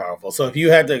 That's very powerful. So if you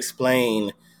had to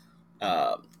explain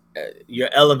uh, your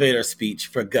elevator speech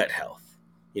for gut health,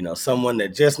 someone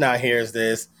that just now hears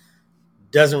this,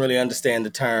 doesn't really understand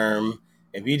the term,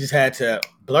 if you just had to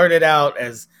blurt it out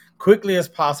as quickly as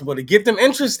possible to get them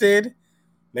interested,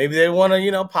 maybe they want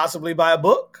to, possibly buy a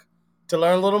book to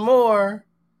learn a little more.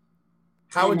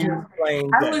 How I would you know. explain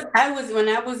gut I was when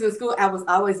I was in school, I was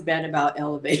always bad about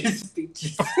elevator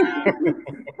speeches.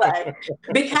 Like,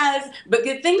 but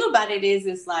the thing about it is,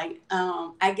 it's like,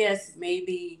 I guess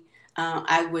maybe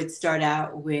I would start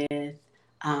out with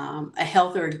a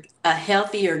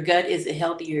healthier gut is a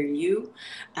healthier you.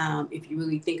 If you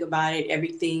really think about it,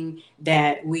 everything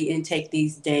that we intake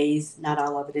these days, not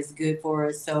all of it is good for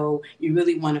us. So you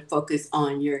really want to focus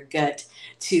on your gut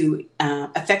to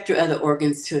affect your other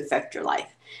organs, to affect your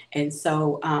life. And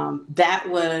so that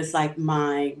was like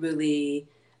my really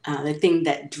the thing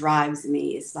that drives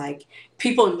me. Is like,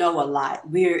 people know a lot.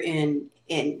 We're in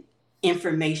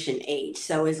information age.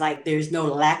 So it's like there's no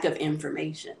lack of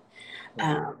information.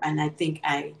 Right. And I think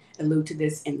I allude to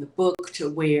this in the book to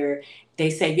where they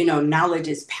say, knowledge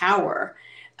is power.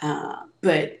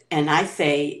 And I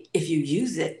say, if you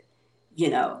use it,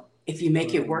 if you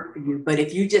make it Mhm. work for you, but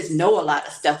if you just know a lot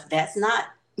of stuff, that's not,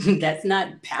 that's not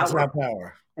That's power. not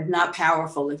power. It's not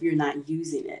powerful if you're not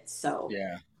using it. So,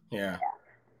 Yeah. Yeah.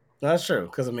 That's true.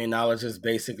 Because I mean, knowledge is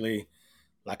basically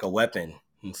like a weapon,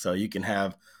 and so you can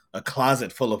have a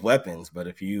closet full of weapons, but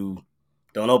if you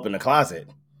don't open the closet,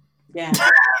 yeah.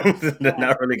 they're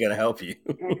not really going to help you.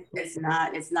 It's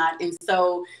not. And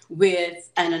so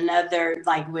and another,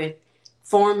 like with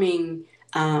forming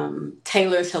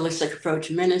Taylor's Holistic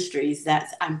Approach Ministries,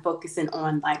 that's I'm focusing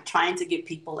on like trying to get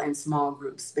people in small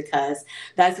groups, because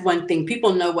that's one thing.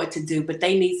 People know what to do, but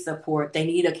they need support, they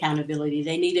need accountability,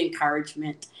 they need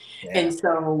encouragement. Yeah. And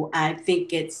so I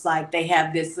think it's like they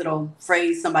have this little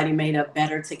phrase somebody made up,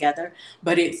 better together,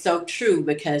 but it's so true,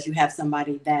 because you have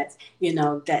somebody that's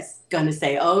going to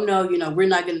say, oh no, we're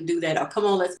not going to do that, or come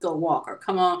on, let's go walk, or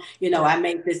come on, Yeah. I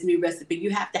made this new recipe.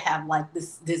 You have to have like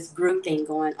this group thing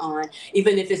going on,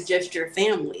 even if it's just your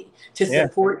family, to Yeah.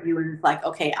 support you. And it's like,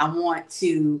 okay, I want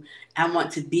to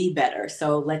be better,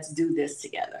 so let's do this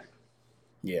together.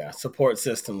 Yeah. Support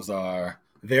systems are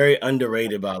very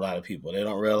underrated by a lot of people. They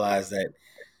don't realize that.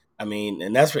 I mean,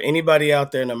 and that's for anybody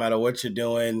out there, no matter what you're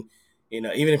doing.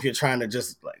 Even if you're trying to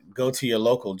just like go to your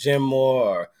local gym more,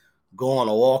 or go on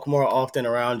a walk more often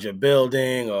around your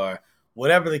building, or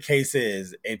whatever the case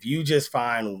is, if you just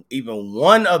find even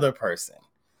one other person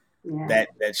Yeah.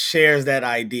 that shares that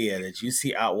idea that you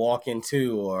see out walking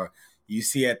too, or you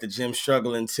see at the gym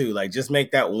struggling too, like just make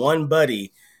that one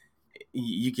buddy.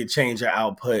 You could change your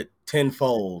output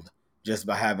tenfold just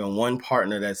by having one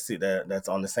partner that's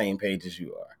on the same page as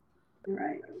you are.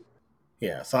 Right.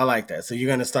 Yeah, so I like that. So you're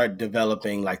going to start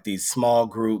developing like these small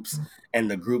groups, and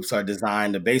the groups are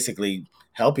designed to basically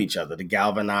help each other, to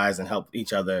galvanize and help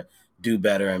each other do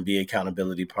better and be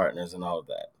accountability partners and all of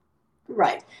that.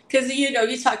 Right. Because,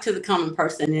 you talk to the common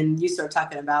person and you start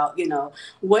talking about,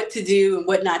 what to do and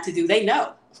what not to do. They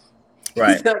know. So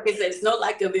Right. like I said, it's no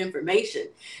lack of information.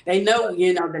 They know,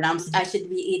 that I should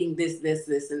be eating this,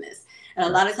 and this. And a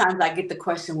Right. lot of times I get the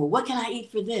question, well, what can I eat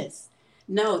for this?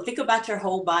 No, think about your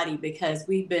whole body, because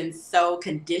we've been so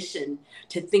conditioned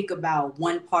to think about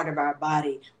one part of our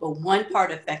body, but one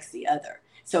part affects the other.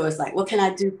 So it's like, what can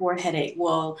I do for a headache?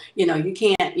 Well, you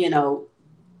can't,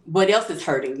 what else is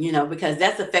hurting, because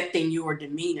that's affecting your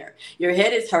demeanor. Your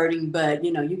head is hurting, but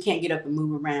you can't get up and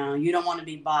move around. You don't want to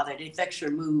be bothered. It affects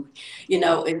your mood,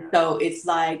 Yeah. and so it's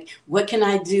like, what can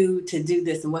I do to do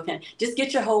this? And what can just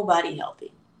get your whole body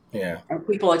healthy. Yeah. And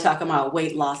people are talking about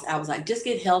weight loss. I was like, just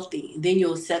get healthy. Then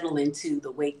you'll settle into the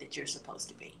weight that you're supposed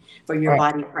to be for your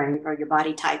Right. body frame or your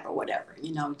body type or whatever.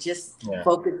 Just Yeah.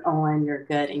 focus on your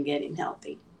gut and getting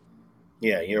healthy.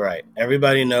 Yeah, you're right.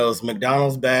 Everybody knows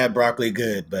McDonald's bad, broccoli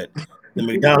good, but the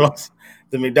McDonald's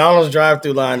the McDonald's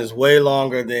drive-through line is way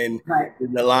longer Right.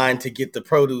 than the line to get the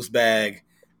produce bag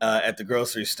at the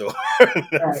grocery store.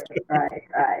 Right, right,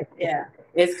 right. Yeah.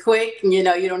 It's quick, you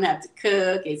don't have to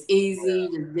cook. It's easy,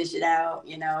 just dish it out,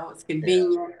 it's Yeah.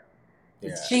 convenient,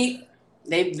 it's Yeah. cheap.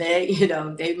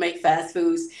 They make fast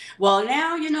foods. Well,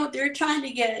 now, they're trying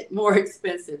to get more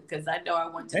expensive, because I know I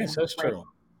went to Yes, one that's place, true.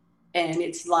 and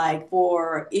it's like,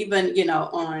 for even,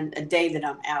 on a day that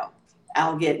I'm out,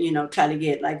 I'll get, try to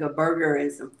get like a burger and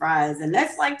some fries, and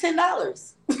that's like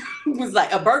 $10. It was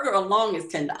like a burger alone is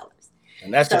 $10.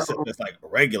 And that's just if So it's like a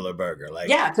regular burger, like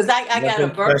yeah, because I got a nothing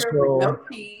burger with no special.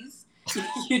 cheese,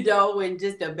 and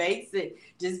just a basic,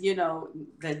 just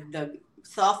the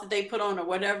sauce that they put on or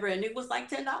whatever, and it was like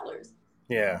 $10,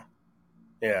 Yeah.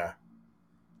 Yeah.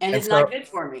 and And it's not so good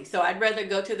for me. So I'd rather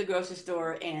go to the grocery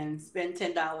store and spend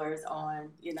 $10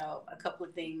 on a couple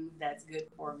of things that's good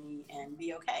for me and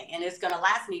be okay, and it's gonna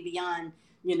last me beyond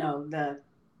the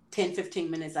 10-15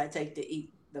 minutes I take to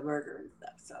eat the burger and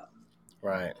stuff. So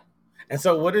right. And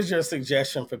so what is your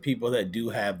suggestion for people that do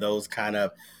have those kind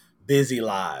of busy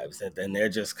lives, and they're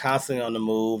just constantly on the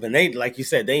move, and they, like you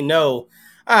said, they know,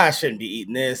 "Ah, I shouldn't be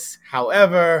eating this.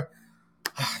 However,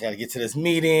 I got to get to this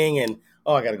meeting, and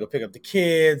oh, I got to go pick up the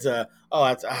kids. I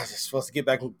was just supposed to get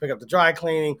back and pick up the dry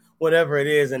cleaning, whatever it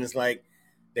is." And it's like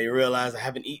they realize I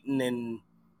haven't eaten in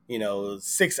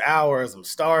 6 hours. I'm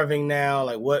starving now.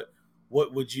 Like what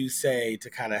would you say to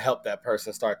kind of help that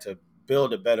person start to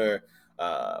build a better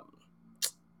um,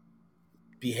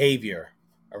 behavior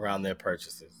around their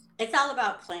purchases? it's all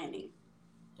about planning.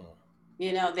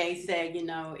 Mm. They say,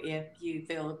 if you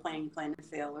fail to plan, you plan to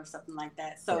fail, or something like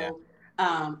that. Yeah. So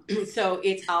So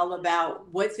it's all about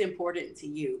what's important to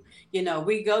you.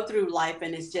 We go through life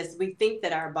and it's just, we think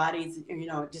that our bodies,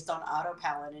 just on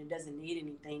autopilot and it doesn't need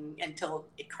anything until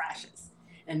it crashes.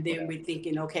 And then we're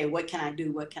thinking, okay, what can I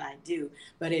do? What can I do?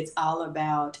 But it's all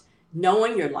about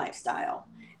knowing your lifestyle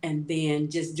and then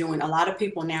just doing, a lot of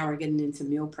people now are getting into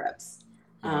meal preps.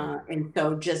 Mm. And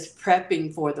so just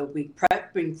prepping for the week,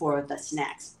 prepping for the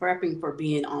snacks, prepping for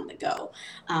being on the go.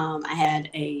 I had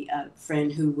a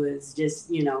friend who was just,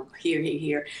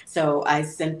 here. So I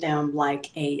sent them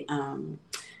like a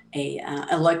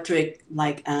electric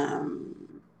like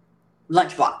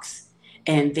lunchbox,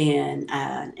 and then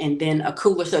a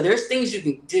cooler. So there's things you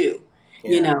can do,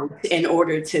 Yeah. in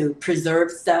order to preserve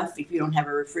stuff. If you don't have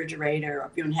a refrigerator, or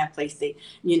if you don't have place to,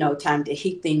 time to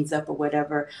heat things up or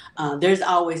whatever, there's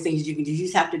always things you can do. You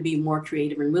just have to be more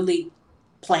creative and really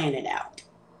plan it out.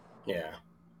 Yeah.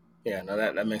 Yeah. No,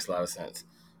 that makes a lot of sense.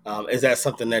 Is that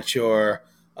something that your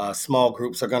small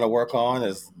groups are going to work on?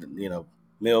 Is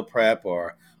meal prep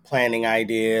or planning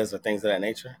ideas or things of that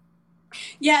nature?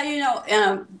 Yeah,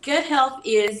 good health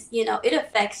is, it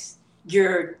affects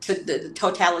the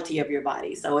totality of your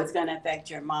body. So it's going to affect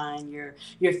your mind,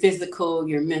 your physical,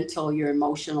 your mental, your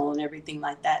emotional, and everything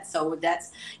like that. So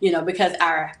that's, because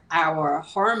our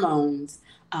hormones,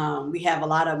 we have a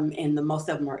lot of them, and the most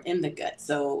of them are in the gut.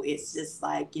 So it's just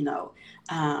like, you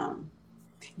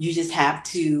just have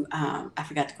to. I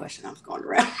forgot the question. I was going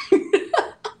around.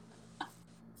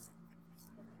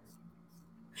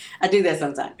 I do that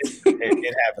sometimes.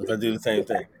 It happens. I do the same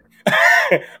thing.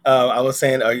 I was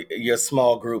saying, are your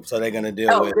small groups, are they going to deal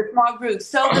Oh, with? the small groups.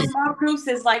 So the small groups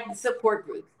is like the support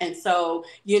group. And so,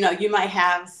 you might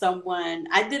have someone.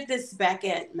 I did this back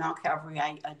at Mount Calvary.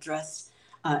 I addressed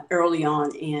early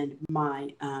on in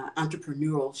my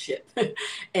entrepreneurship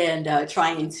and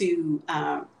trying to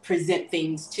present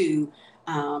things to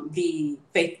the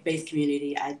faith based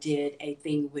community. I did a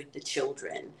thing with the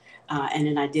children. And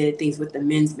then I did things with the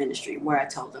men's ministry where I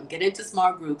told them, get into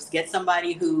small groups, get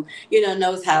somebody who,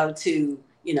 knows how to,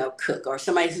 cook, or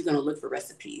somebody who's going to look for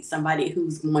recipes, somebody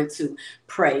who's going to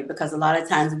pray, because a lot of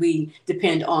times we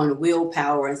depend on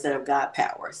willpower instead of God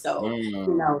power. So,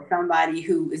 Mm, somebody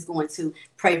who is going to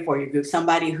pray for your group,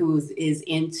 somebody is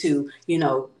into,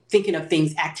 thinking of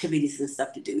things, activities and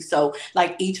stuff to do. So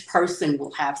like each person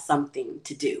will have something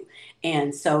to do.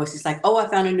 And so it's just like, oh, I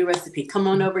found a new recipe. Come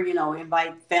on over,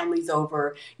 invite families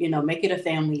over, make it a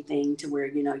family thing to where,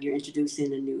 you're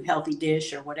introducing a new healthy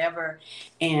dish or whatever.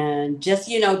 And just,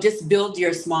 just build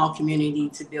your small community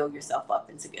to build yourself up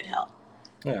into good health.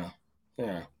 yeah.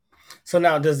 Yeah. So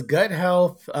now, does gut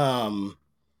health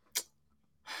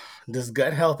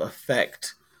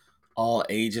affect all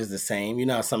ages the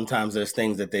same? Sometimes there's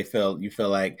things that you feel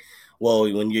like, well,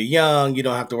 when you're young, you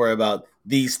don't have to worry about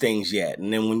these things yet,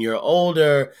 and then when you're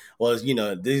older, well,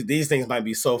 these things might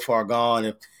be so far gone.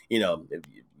 If you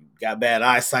got bad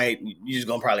eyesight, you're just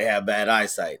gonna probably have bad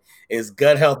eyesight. Is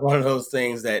gut health one of those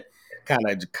things that kind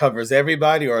of covers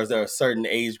everybody, or is there a certain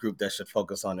age group that should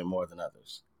focus on it more than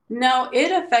others? No,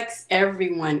 it affects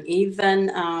everyone.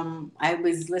 Even I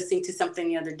was listening to something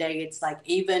the other day. It's like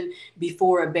even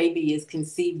before a baby is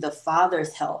conceived, the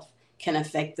father's health can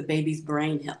affect the baby's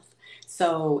brain health.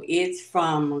 So it's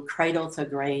from cradle to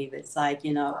grave. It's like,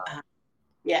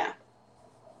 yeah,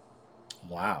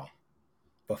 Wow.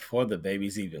 Before the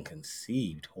baby's even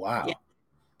conceived. yeah, Wow.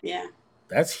 yeah,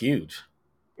 That's huge.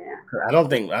 yeah, I don't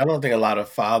think a lot of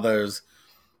fathers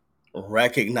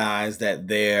recognize that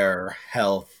their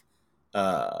health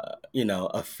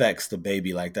affects the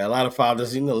baby like that. A lot of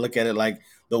fathers, look at it like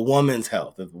the woman's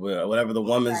health. Whatever the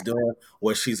woman's right, doing,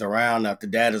 what she's around, now if the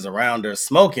dad is around her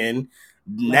smoking,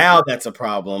 right. now that's a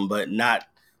problem, but not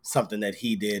something that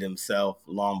he did himself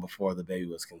long before the baby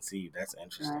was conceived. That's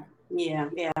interesting. Right. Yeah,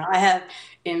 yeah. I have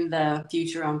in the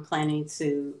future. I'm planning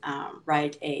to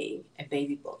write a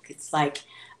baby book. It's like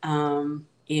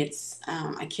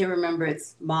I can't remember.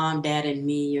 It's mom, dad, and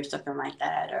me, or something like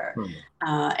that, or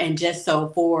Hmm. and just so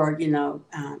for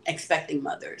expecting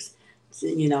mothers,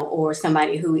 or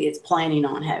somebody who is planning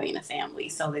on having a family,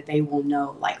 so that they will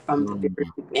know, like from the very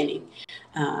Mm. beginning,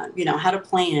 how to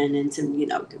plan and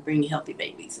to bring healthy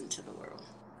babies into the world.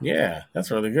 Yeah, that's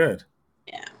really good.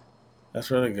 Yeah. That's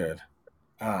really good.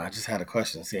 I just had a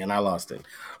question, see, and I lost it.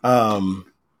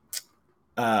 Um,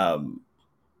 um,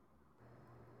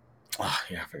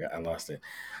 yeah, I forgot. I lost it.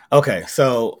 Okay,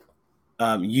 so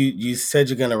you said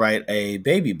you're going to write a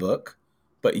baby book,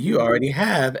 but you Mhm. already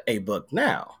have a book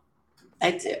now.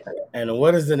 I do. And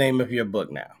what is the name of your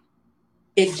book now?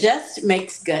 It just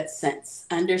makes gut sense,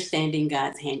 understanding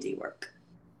God's handiwork.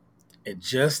 It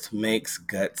just makes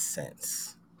gut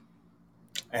sense.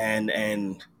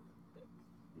 and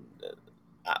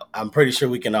I'm pretty sure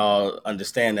we can all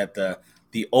understand that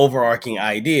the overarching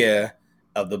idea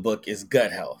of the book is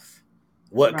gut health.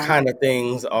 What Right. kind of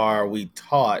things are we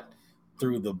taught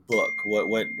through the book?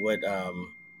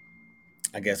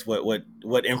 I guess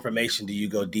what information do you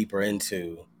go deeper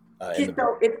into in the Okay, book?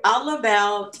 so it's all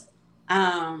about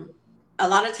um, a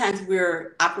lot of times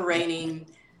we're operating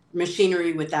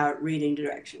machinery without reading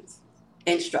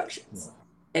instructions.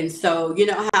 And so, you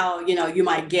know how, you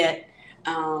might get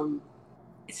um,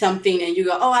 something and you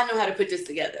go, oh, I know how to put this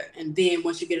together. And then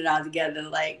once you get it all together,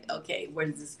 like, okay, where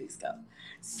does this piece go?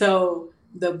 So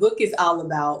the book is all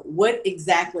about what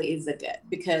exactly is the gut.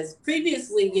 Because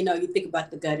previously, you think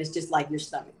about the gut, it's just like your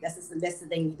stomach. That's the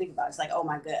thing you think about. It's like, oh,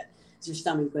 my gut, it's your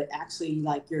stomach. But actually,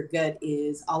 like your gut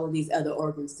is all of these other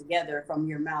organs together from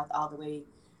your mouth all the way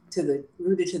to the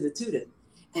rooted to the tutor.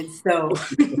 And so,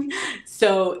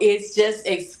 so it's just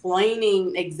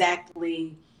explaining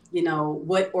exactly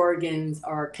what organs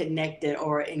are connected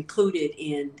or included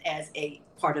in as a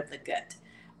part of the gut.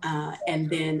 And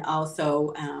then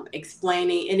also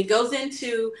explaining, and it goes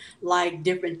into like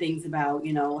different things about,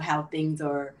 how things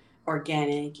are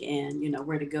organic and,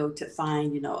 where to go to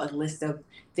find, a list of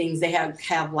things. They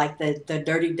have like the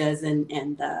Dirty Dozen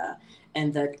and the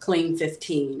Clean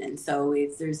 15. And so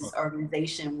there's this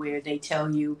organization where they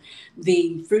tell you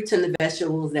the fruits and the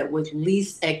vegetables that was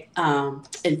least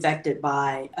affected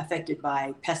by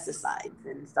pesticides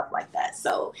and stuff like that.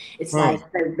 So it's Hmm.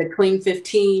 like the Clean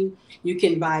 15, you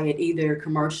can buy it either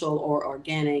commercial or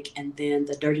organic, and then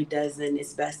the Dirty Dozen,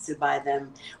 it's best to buy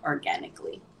them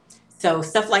organically. So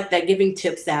stuff like that, giving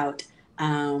tips out.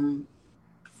 And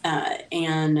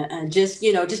just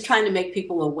just trying to make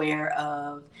people aware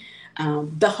of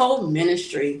the whole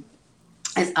ministry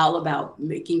is all about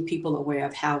making people aware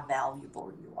of how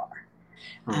valuable you are,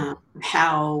 Hmm.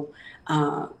 how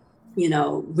uh,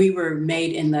 we were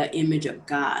made in the image of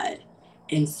God.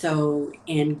 And so,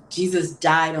 and Jesus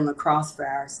died on the cross for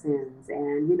our sins,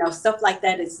 and stuff like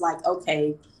that. It's like,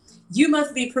 okay, you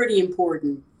must be pretty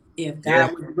important if Yeah.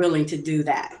 God was willing to do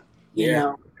that. you Yeah.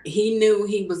 know he knew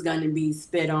he was going to be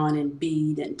spit on and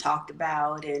beat and talked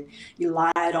about and you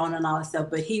lied on and all that stuff,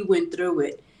 but he went through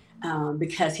it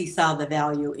because he saw the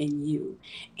value in you.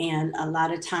 And a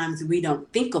lot of times we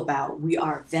don't think about we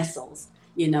are vessels,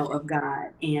 of God,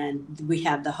 and we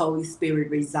have the Holy Spirit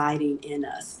residing in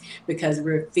us because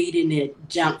we're feeding it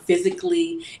junk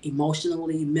physically,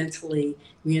 emotionally, mentally.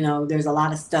 There's a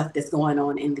lot of stuff that's going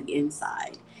on in the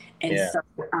inside. And Yeah. so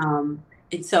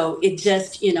and so it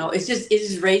just, it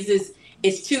just raises,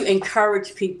 it's to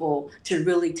encourage people to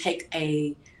really take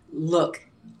a look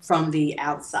from the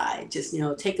outside. Just,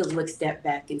 take a look, step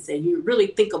back and say, you really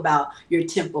think about your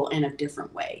temple in a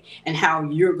different way and how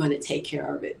you're going to take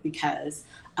care of it. Because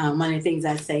one of the things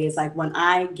I say is like when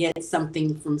I get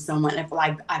something from someone, if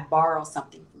like I borrow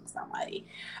something from somebody,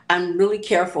 I'm really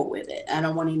careful with it. I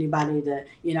don't want anybody to,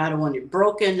 I don't want it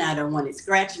broken. I don't want it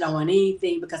scratched. I don't want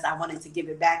anything because I wanted to give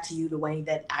it back to you the way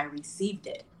that I received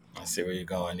it. I see where you're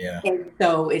going. Yeah. And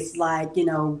so it's like,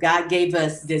 God gave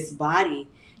us this body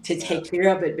to Yeah. take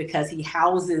care of it because he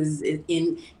houses it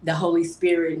in the Holy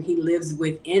Spirit and he lives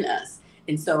within us.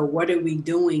 And so what are we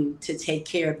doing to take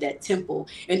care of that temple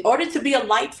in order to be a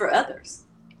light for others?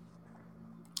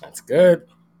 That's good.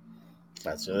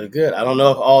 That's really good. I don't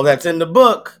know if all that's in the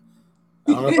book.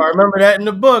 I don't know if I remember that in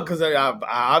the book because I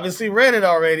obviously read it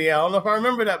already. I don't know if I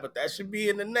remember that, but that should be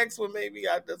in the next one. Maybe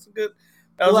that's a good.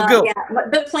 That was a Well, good yeah,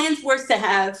 but the plans was to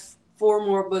have four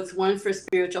more books, one for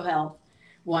spiritual health,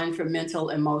 one for mental,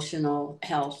 emotional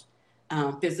health,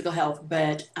 physical health.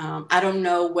 But I don't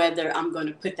know whether I'm going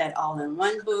to put that all in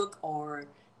one book or,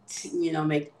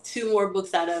 make two more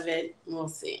books out of it. We'll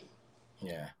see.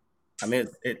 one. Yeah. I mean,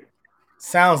 it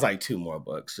sounds like two more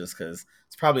books just because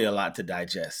it's probably a lot to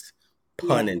digest. Yeah.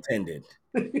 Pun intended.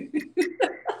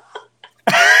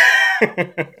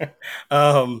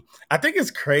 I think it's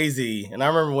crazy, and I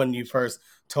remember when you first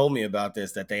told me about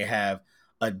this that they have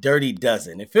a dirty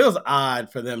dozen. It feels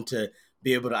odd for them to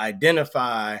be able to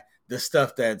identify the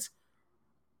stuff that's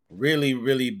really,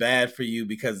 really bad for you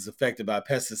because it's affected by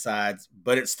pesticides,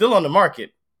 but it's still on the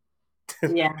market.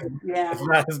 Yeah. Yeah.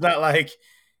 It's not like,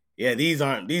 yeah, these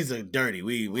are dirty.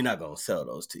 We're not gonna sell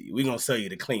those to you. We're gonna sell you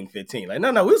the clean 15. Like,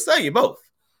 no, we'll sell you both.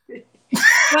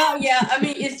 Well, yeah, I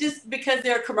mean, it's just because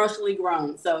they're commercially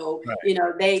grown. So, Right.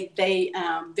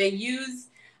 they use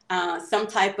some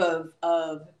type of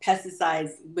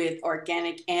pesticides with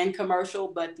organic and commercial,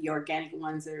 but the organic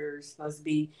ones are supposed to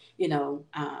be,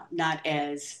 not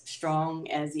as strong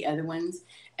as the other ones.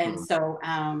 And Hmm. so,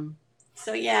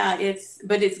 So yeah,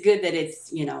 but it's good that it's,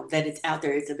 that it's out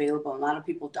there, it's available. A lot of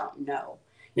people don't know,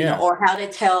 Yeah. or how to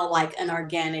tell like an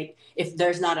organic if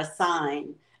there's not a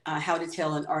sign, how to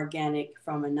tell an organic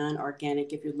from a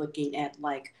non-organic if you're looking at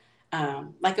like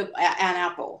an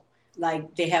apple.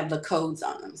 Like they have the codes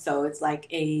on them, so it's like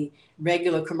a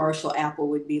regular commercial apple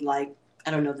would be like,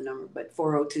 I don't know the number, but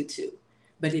 4022.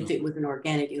 But if it was an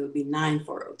organic, it would be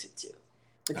 94022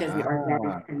 because the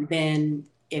organic, Ah, and then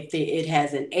if it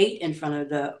has an 8 in front of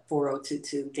the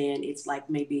 4022, then it's like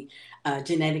maybe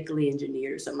genetically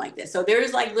engineered or something like that. So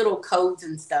there's like little codes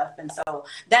and stuff. And so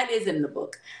that is in the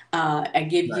book. I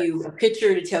give you nice. a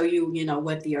picture to tell you,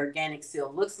 what the organic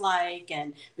seal looks like.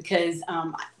 And because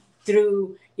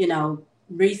through,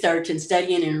 research and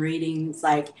studying and reading, it's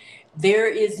like there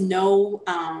is no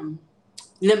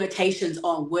limitations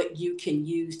on what you can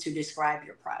use to describe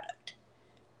your product.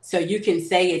 So you can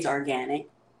say it's organic,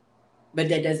 but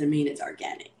that doesn't mean it's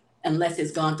organic unless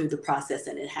it's gone through the process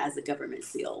and it has a government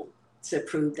seal to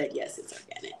prove that yes, it's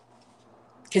organic.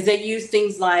 Because they use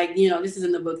things like, this is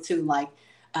in the book too, like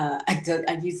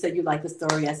you said you like the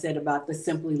story I said about the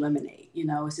simply lemonade.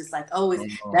 It's just like, oh,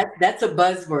 Mhm. that's a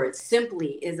buzzword.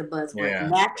 Simply is a buzzword. Yeah. Yeah.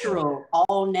 Natural,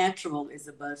 all natural is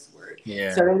a buzzword. So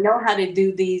Yeah. they know how to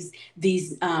do these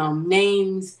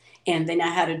names, and they know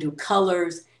how to do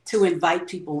colors to invite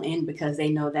people in because they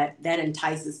know that that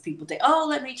entices people to, oh,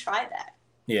 let me try that.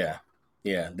 Yeah,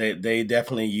 yeah. They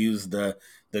definitely use the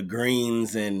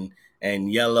greens and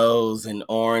yellows and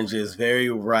oranges very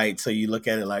right. So you look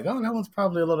at it like, oh, that one's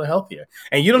probably a little healthier,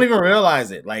 and you don't even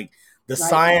realize it. Like the Right.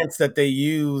 science that they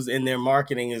use in their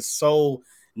marketing is so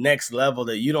next level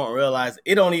that you don't realize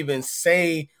it. Don't even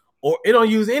say or it don't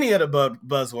use any of the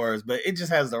buzzwords, but it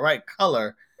just has the right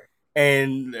color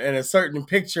and a certain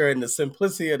picture and the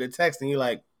simplicity of the text, and you're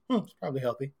like, it's probably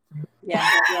healthy. Yeah.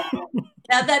 Yeah.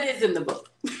 Now that is in the book.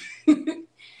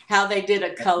 How they did a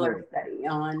That's color good. study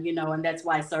on, and that's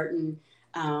why certain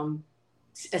um,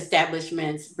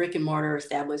 establishments, brick and mortar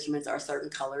establishments, are certain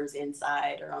colors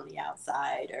inside or on the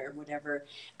outside or whatever.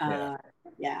 Yeah, Uh,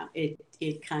 yeah,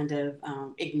 it kind of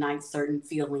ignites certain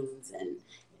feelings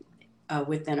and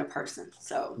within a person.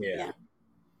 So yeah. yeah.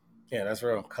 Yeah, that's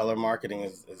real. Color marketing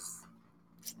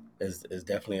is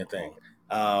definitely a thing.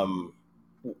 Um,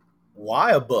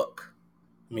 why a book?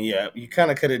 I mean, yeah, you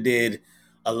kind of could have did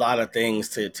a lot of things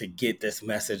to get this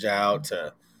message out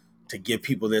to give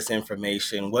people this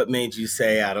information. What made you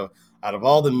say out of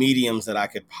all the mediums that I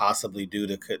could possibly do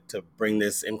to bring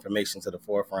this information to the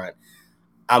forefront,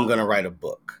 I'm gonna write a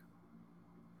book?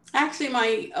 Actually,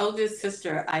 my oldest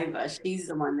sister, Iva, she's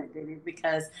the one that did it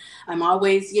because I'm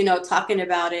always, talking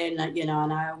about it, and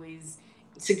and I always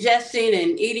suggesting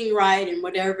and eating right and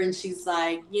whatever. And she's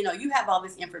like, you have all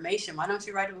this information. Why don't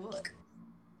you write a book?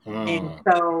 And Hmm.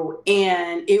 so,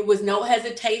 and it was no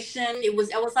hesitation. I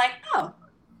was like, oh,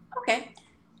 okay.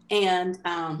 And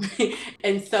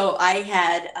and so I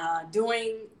had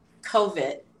during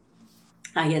COVID,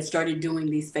 I had started doing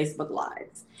these Facebook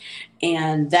lives,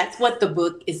 and that's what the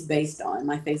book is based on.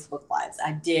 My Facebook lives.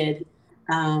 I did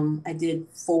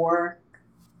four,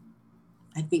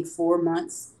 I think 4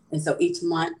 months, and so each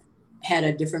month had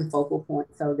a different focal point.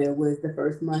 So there was the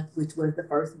first month, which was the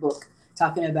first book,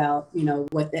 talking about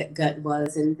what that gut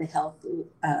was and the health,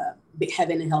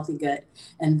 having a healthy gut,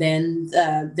 and then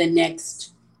the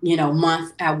next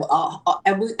month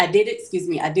I did it. Excuse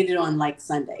me, I did it on like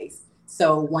Sundays,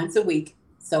 so once a week.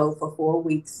 So for 4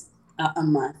 weeks. A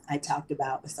month, I talked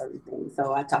about a certain thing.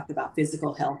 So I talked about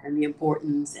physical health and the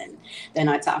importance, and then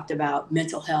I talked about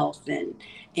mental health,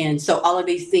 and so all of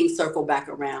these things circle back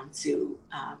around to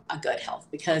a gut health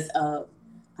because of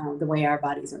the way our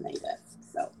bodies are made up.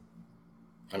 So,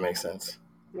 That makes sense.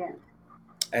 yeah.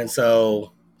 And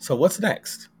so what's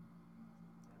next?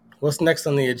 What's next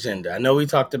on the agenda? I know we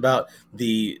talked about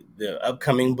the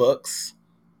upcoming books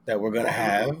that we're going to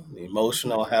have, the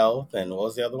emotional health, and what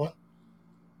was the other one?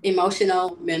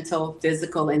 Emotional, mental,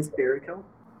 physical, and spiritual.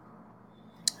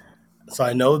 So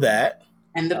I know that,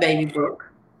 And the baby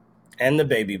book. and the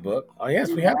baby book. Oh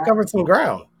yes, we have Yeah. covered some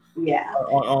ground Yeah.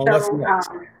 on what's So, next.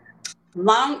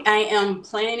 I am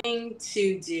planning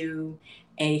to do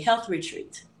a health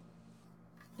retreat.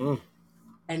 Mm,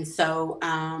 And so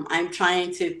I'm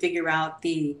trying to figure out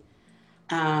the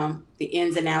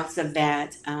ins and outs of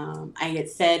that. I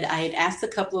had asked a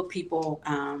couple of people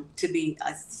to be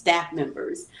staff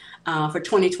members for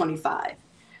 2025.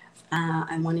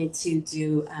 I wanted to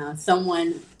do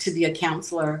someone to be a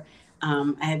counselor.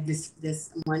 I have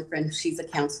this one friend; she's a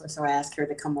counselor, so I asked her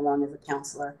to come along as a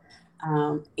counselor,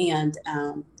 and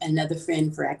another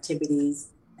friend for activities,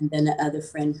 and then the other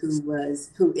friend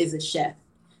who is a chef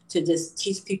to just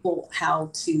teach people how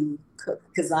to cook.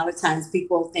 Because a lot of times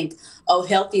people think, oh,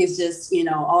 healthy is just,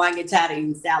 oh, I get tired of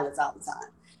eating salads all the time.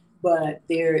 But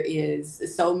there is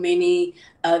so many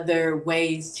other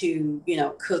ways to,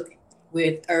 cook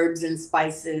with herbs and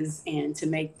spices and to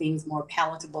make things more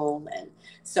palatable. And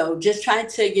so just try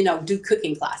to, do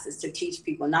cooking classes to teach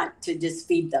people, not to just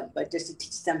feed them, but just to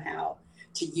teach them how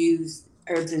to use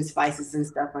herbs and spices and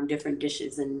stuff on different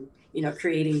dishes and,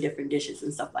 creating different dishes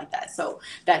and stuff like that. So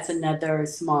that's another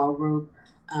small group.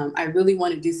 I really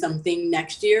want to do something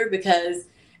next year because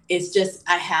it's just,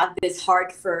 I have this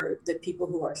heart for the people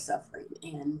who are suffering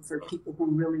and for people who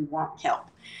really want help.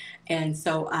 And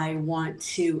so I want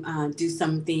to do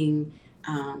something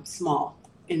small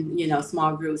in,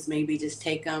 small groups, maybe just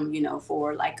take them,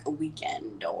 for like a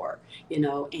weekend or,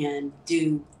 and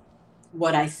do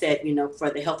what I said, for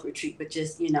the health retreat, but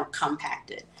just,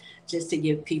 compact it just to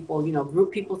give people,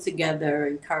 group people together,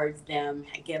 encourage them,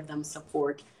 give them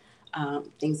support,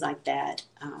 things like that.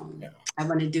 Yeah. I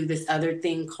want to do this other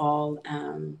thing called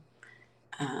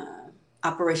uh,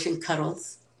 Operation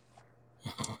Cuddles.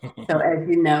 So as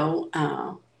you know,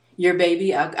 your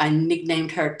baby, I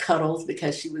nicknamed her Cuddles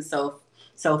because she was so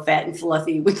fat and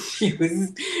fluffy when she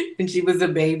was a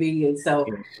baby, and so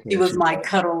Yeah, she yeah, was she my was.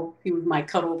 cuddle. He was my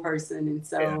cuddle person,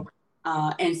 Yeah.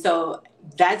 and so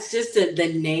that's just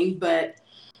the name, but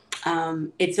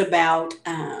it's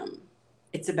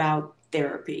about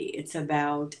therapy. It's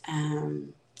about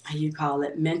how you call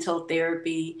it, mental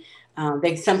therapy.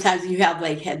 They sometimes you have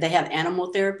like they have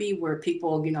animal therapy where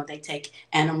people, they take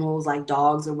animals like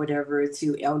dogs or whatever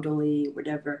to elderly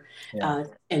whatever, Yeah. uh,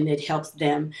 and it helps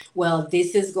them. Well,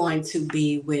 this is going to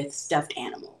be with stuffed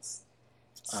animals.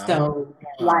 Ah, So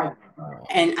like,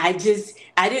 and I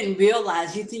didn't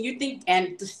realize you think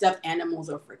and the stuffed animals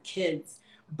are for kids,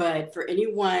 but for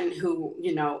anyone who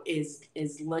is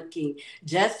looking,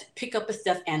 just pick up a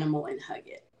stuffed animal and hug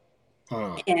it.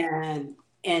 huh.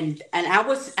 And I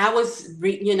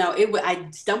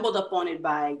stumbled up on it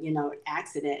by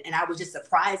accident, and I was just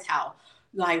surprised how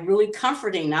like really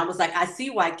comforting. I was like, I see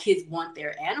why kids want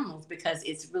their animals because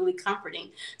it's really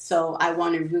comforting. So I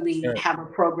want to really Good. have a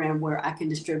program where I can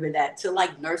distribute that to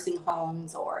like nursing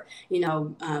homes or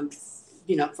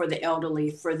for the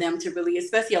elderly, for them to really,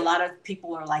 especially a lot of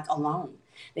people are like alone.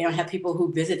 They don't have people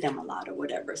who visit them a lot or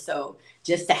whatever. So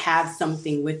just to have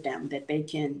something with them that they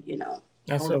can,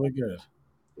 That's hold on. really good.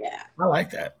 Yeah. I like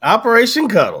that. Operation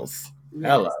Cuddles.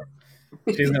 Hello.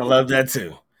 Yes. She's gonna love that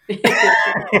too.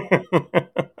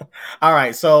 All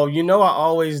right, so I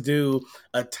always do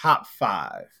a top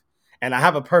five, and I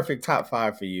have a perfect top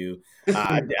five for you.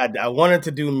 I wanted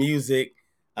to do music,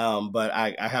 but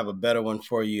I have a better one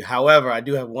for you. However, I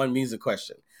do have one music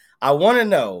question. I want to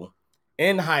know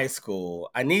in high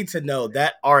school. I need to know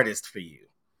that artist for you.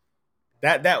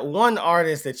 That one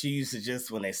artist that you used to just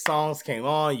when their songs came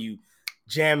on, you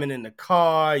jamming in the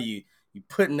car, you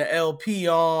putting the LP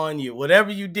on, you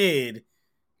whatever you did.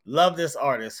 Love this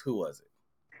artist. Who was it?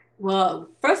 Well,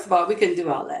 first of all, we can do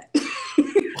all that.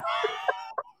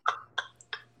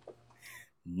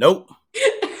 Nope.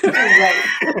 Right.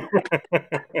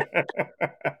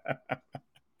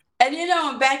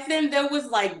 And back then there was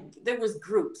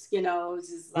groups, it was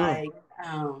just Mm, like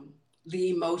the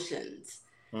Emotions.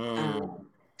 mm, Um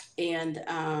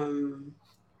and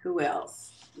who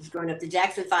else? Was growing up the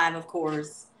Jackson 5, of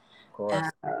course. of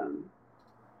course. Um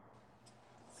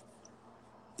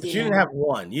But you yeah. didn't have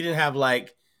one. You didn't have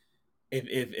like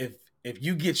if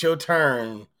you get your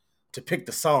turn to pick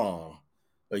the song,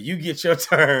 or you get your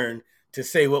turn to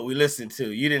say what we listen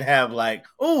to, you didn't have like,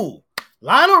 ooh,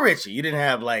 Lionel Richie. You didn't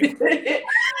have like,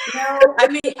 No, I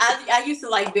mean I used to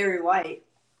like Barry White.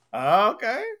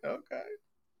 okay, okay.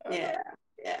 All right. Yeah.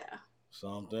 Yeah.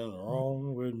 Something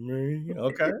wrong with me.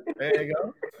 Okay, there you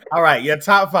go. All right, your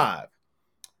top five.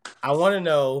 I want to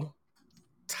know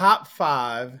top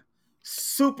five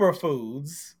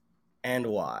superfoods and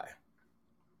why.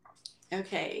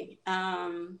 Okay. I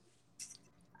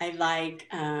like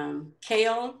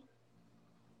kale.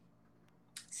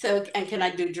 So, and can I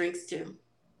do drinks too?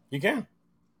 You can.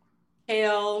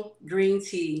 Kale, green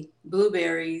tea,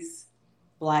 blueberries,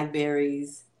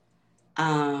 blackberries,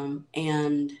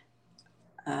 and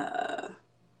uh,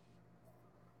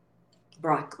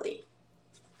 broccoli.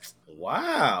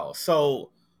 Wow.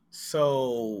 So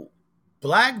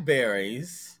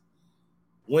blackberries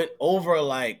went over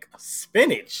like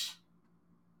spinach.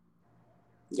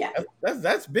 Yeah.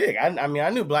 That's big. I mean, I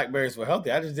knew blackberries were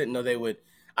healthy. I just didn't know they would.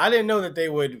 I didn't know that they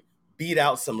would beat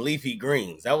out some leafy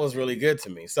greens. That was really good to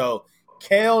me. So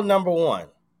kale number one,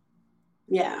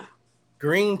 Yeah.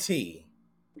 green tea,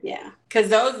 Yeah. because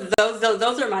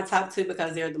those are my top two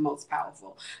because they're the most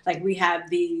powerful. Like we have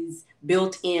these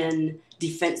built-in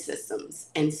defense systems,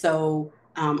 and so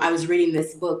I was reading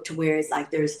this book to where it's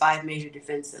like there's five major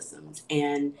defense systems,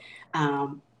 and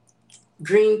um,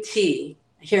 green tea.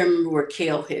 I can't remember where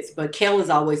kale hits, but kale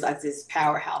is always like this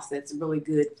powerhouse that's really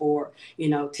good for,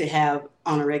 to have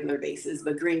on a regular basis.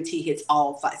 But green tea hits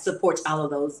all five, supports all of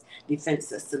those defense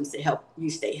systems to help you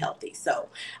stay healthy. So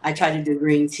I try to do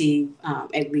green tea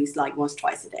at least like once,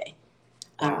 twice a day.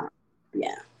 Wow. Uh,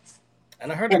 yeah.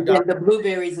 And I heard a And then doctor. the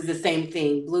blueberries is the same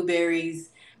thing. Blueberries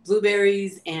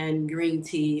and green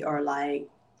tea are like,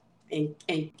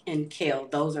 and kale,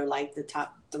 those are like the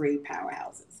top three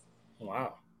powerhouses.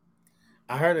 Wow.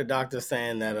 I heard a doctor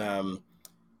saying that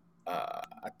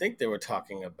I think they were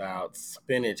talking about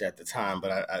spinach at the time,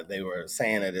 but they were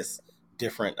saying that it's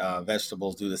different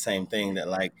vegetables do the same thing. That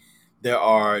like there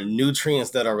are nutrients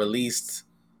that are released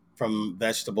from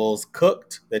vegetables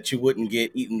cooked that you wouldn't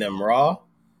get eating them raw,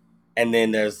 and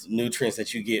then there's nutrients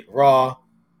that you get raw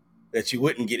that you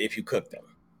wouldn't get if you cook them.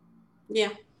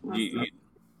 Yeah.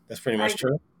 That's pretty I much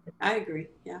true. I agree.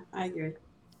 Yeah, I agree.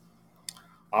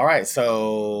 All right,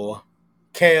 so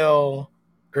kale,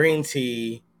 green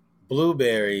tea,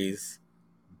 blueberries,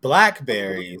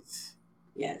 blackberries,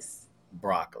 Yes.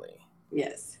 broccoli.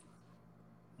 Yes.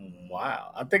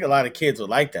 Wow, I think a lot of kids would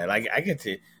like that. I get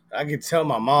to tell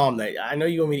my mom that I know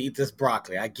you want me to eat this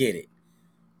broccoli. I get it,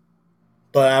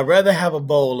 but I'd rather have a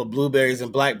bowl of blueberries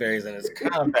and blackberries, and it's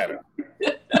kind of better.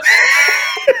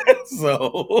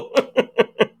 So,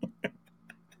 as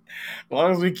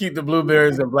long as we keep the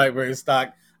blueberries and blackberries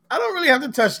stocked, I don't really have to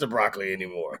touch the broccoli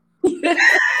anymore.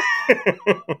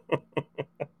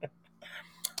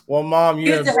 Well, Mom,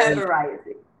 Good to have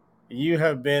variety. you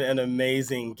have been an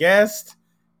amazing guest.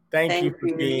 Thank you Thank for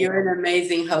you. being. You're an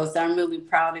amazing host. I'm really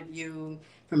proud of you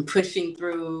from pushing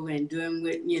through and doing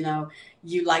what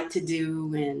you like to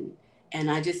do,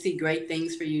 and I just see great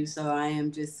things for you. So I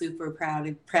am just super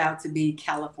proud to be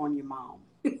California mom.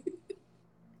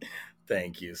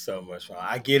 Thank you so much, Mom.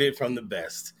 I get it from the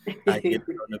best. I get it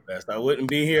from the best. I wouldn't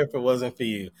be here if it wasn't for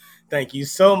you. Thank you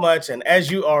so much. And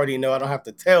as you already know, I don't have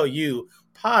to tell you,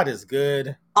 pod is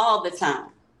good All the time.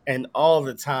 and all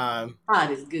the time.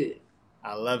 God is good.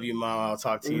 I love you, Mom. I'll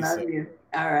talk to you soon. Love you.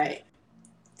 All right.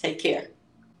 Take care.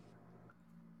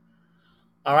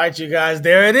 All right, you guys,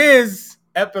 there it is.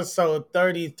 Episode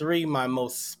 33, my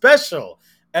most special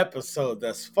episode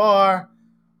thus far.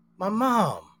 My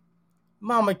mom,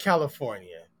 Mama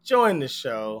California, join the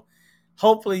show.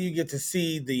 Hopefully, you get to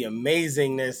see the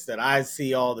amazingness that I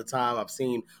see all the time. I've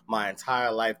seen my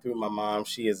entire life through my mom.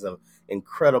 She is an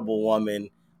incredible woman,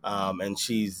 and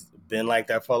she's been like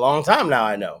that for a long time now.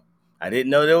 I know. I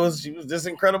didn't know she was this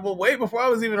incredible way before I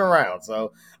was even around.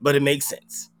 So, but it makes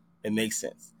sense. It makes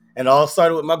sense. And it all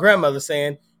started with my grandmother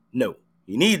saying, "No,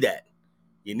 you need that.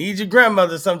 You need your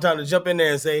grandmother sometime to jump in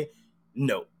there and say,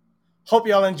 no." Hope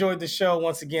y'all enjoyed the show.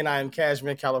 Once again, I am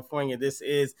Cashman, California. This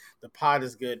is the Pod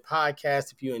is Good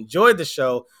podcast. If you enjoyed the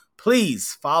show,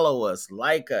 please follow us,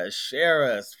 like us, share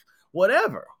us,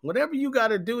 whatever you got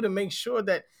to do to make sure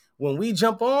that when we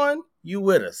jump on, you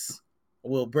with us.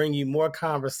 We'll bring you more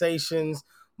conversations,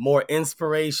 more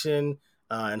inspiration,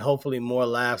 and hopefully more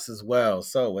laughs as well.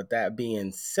 So, with that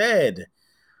being said,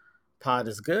 Pod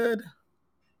is good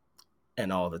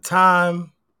and all the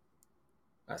time.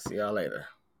 I'll see y'all later.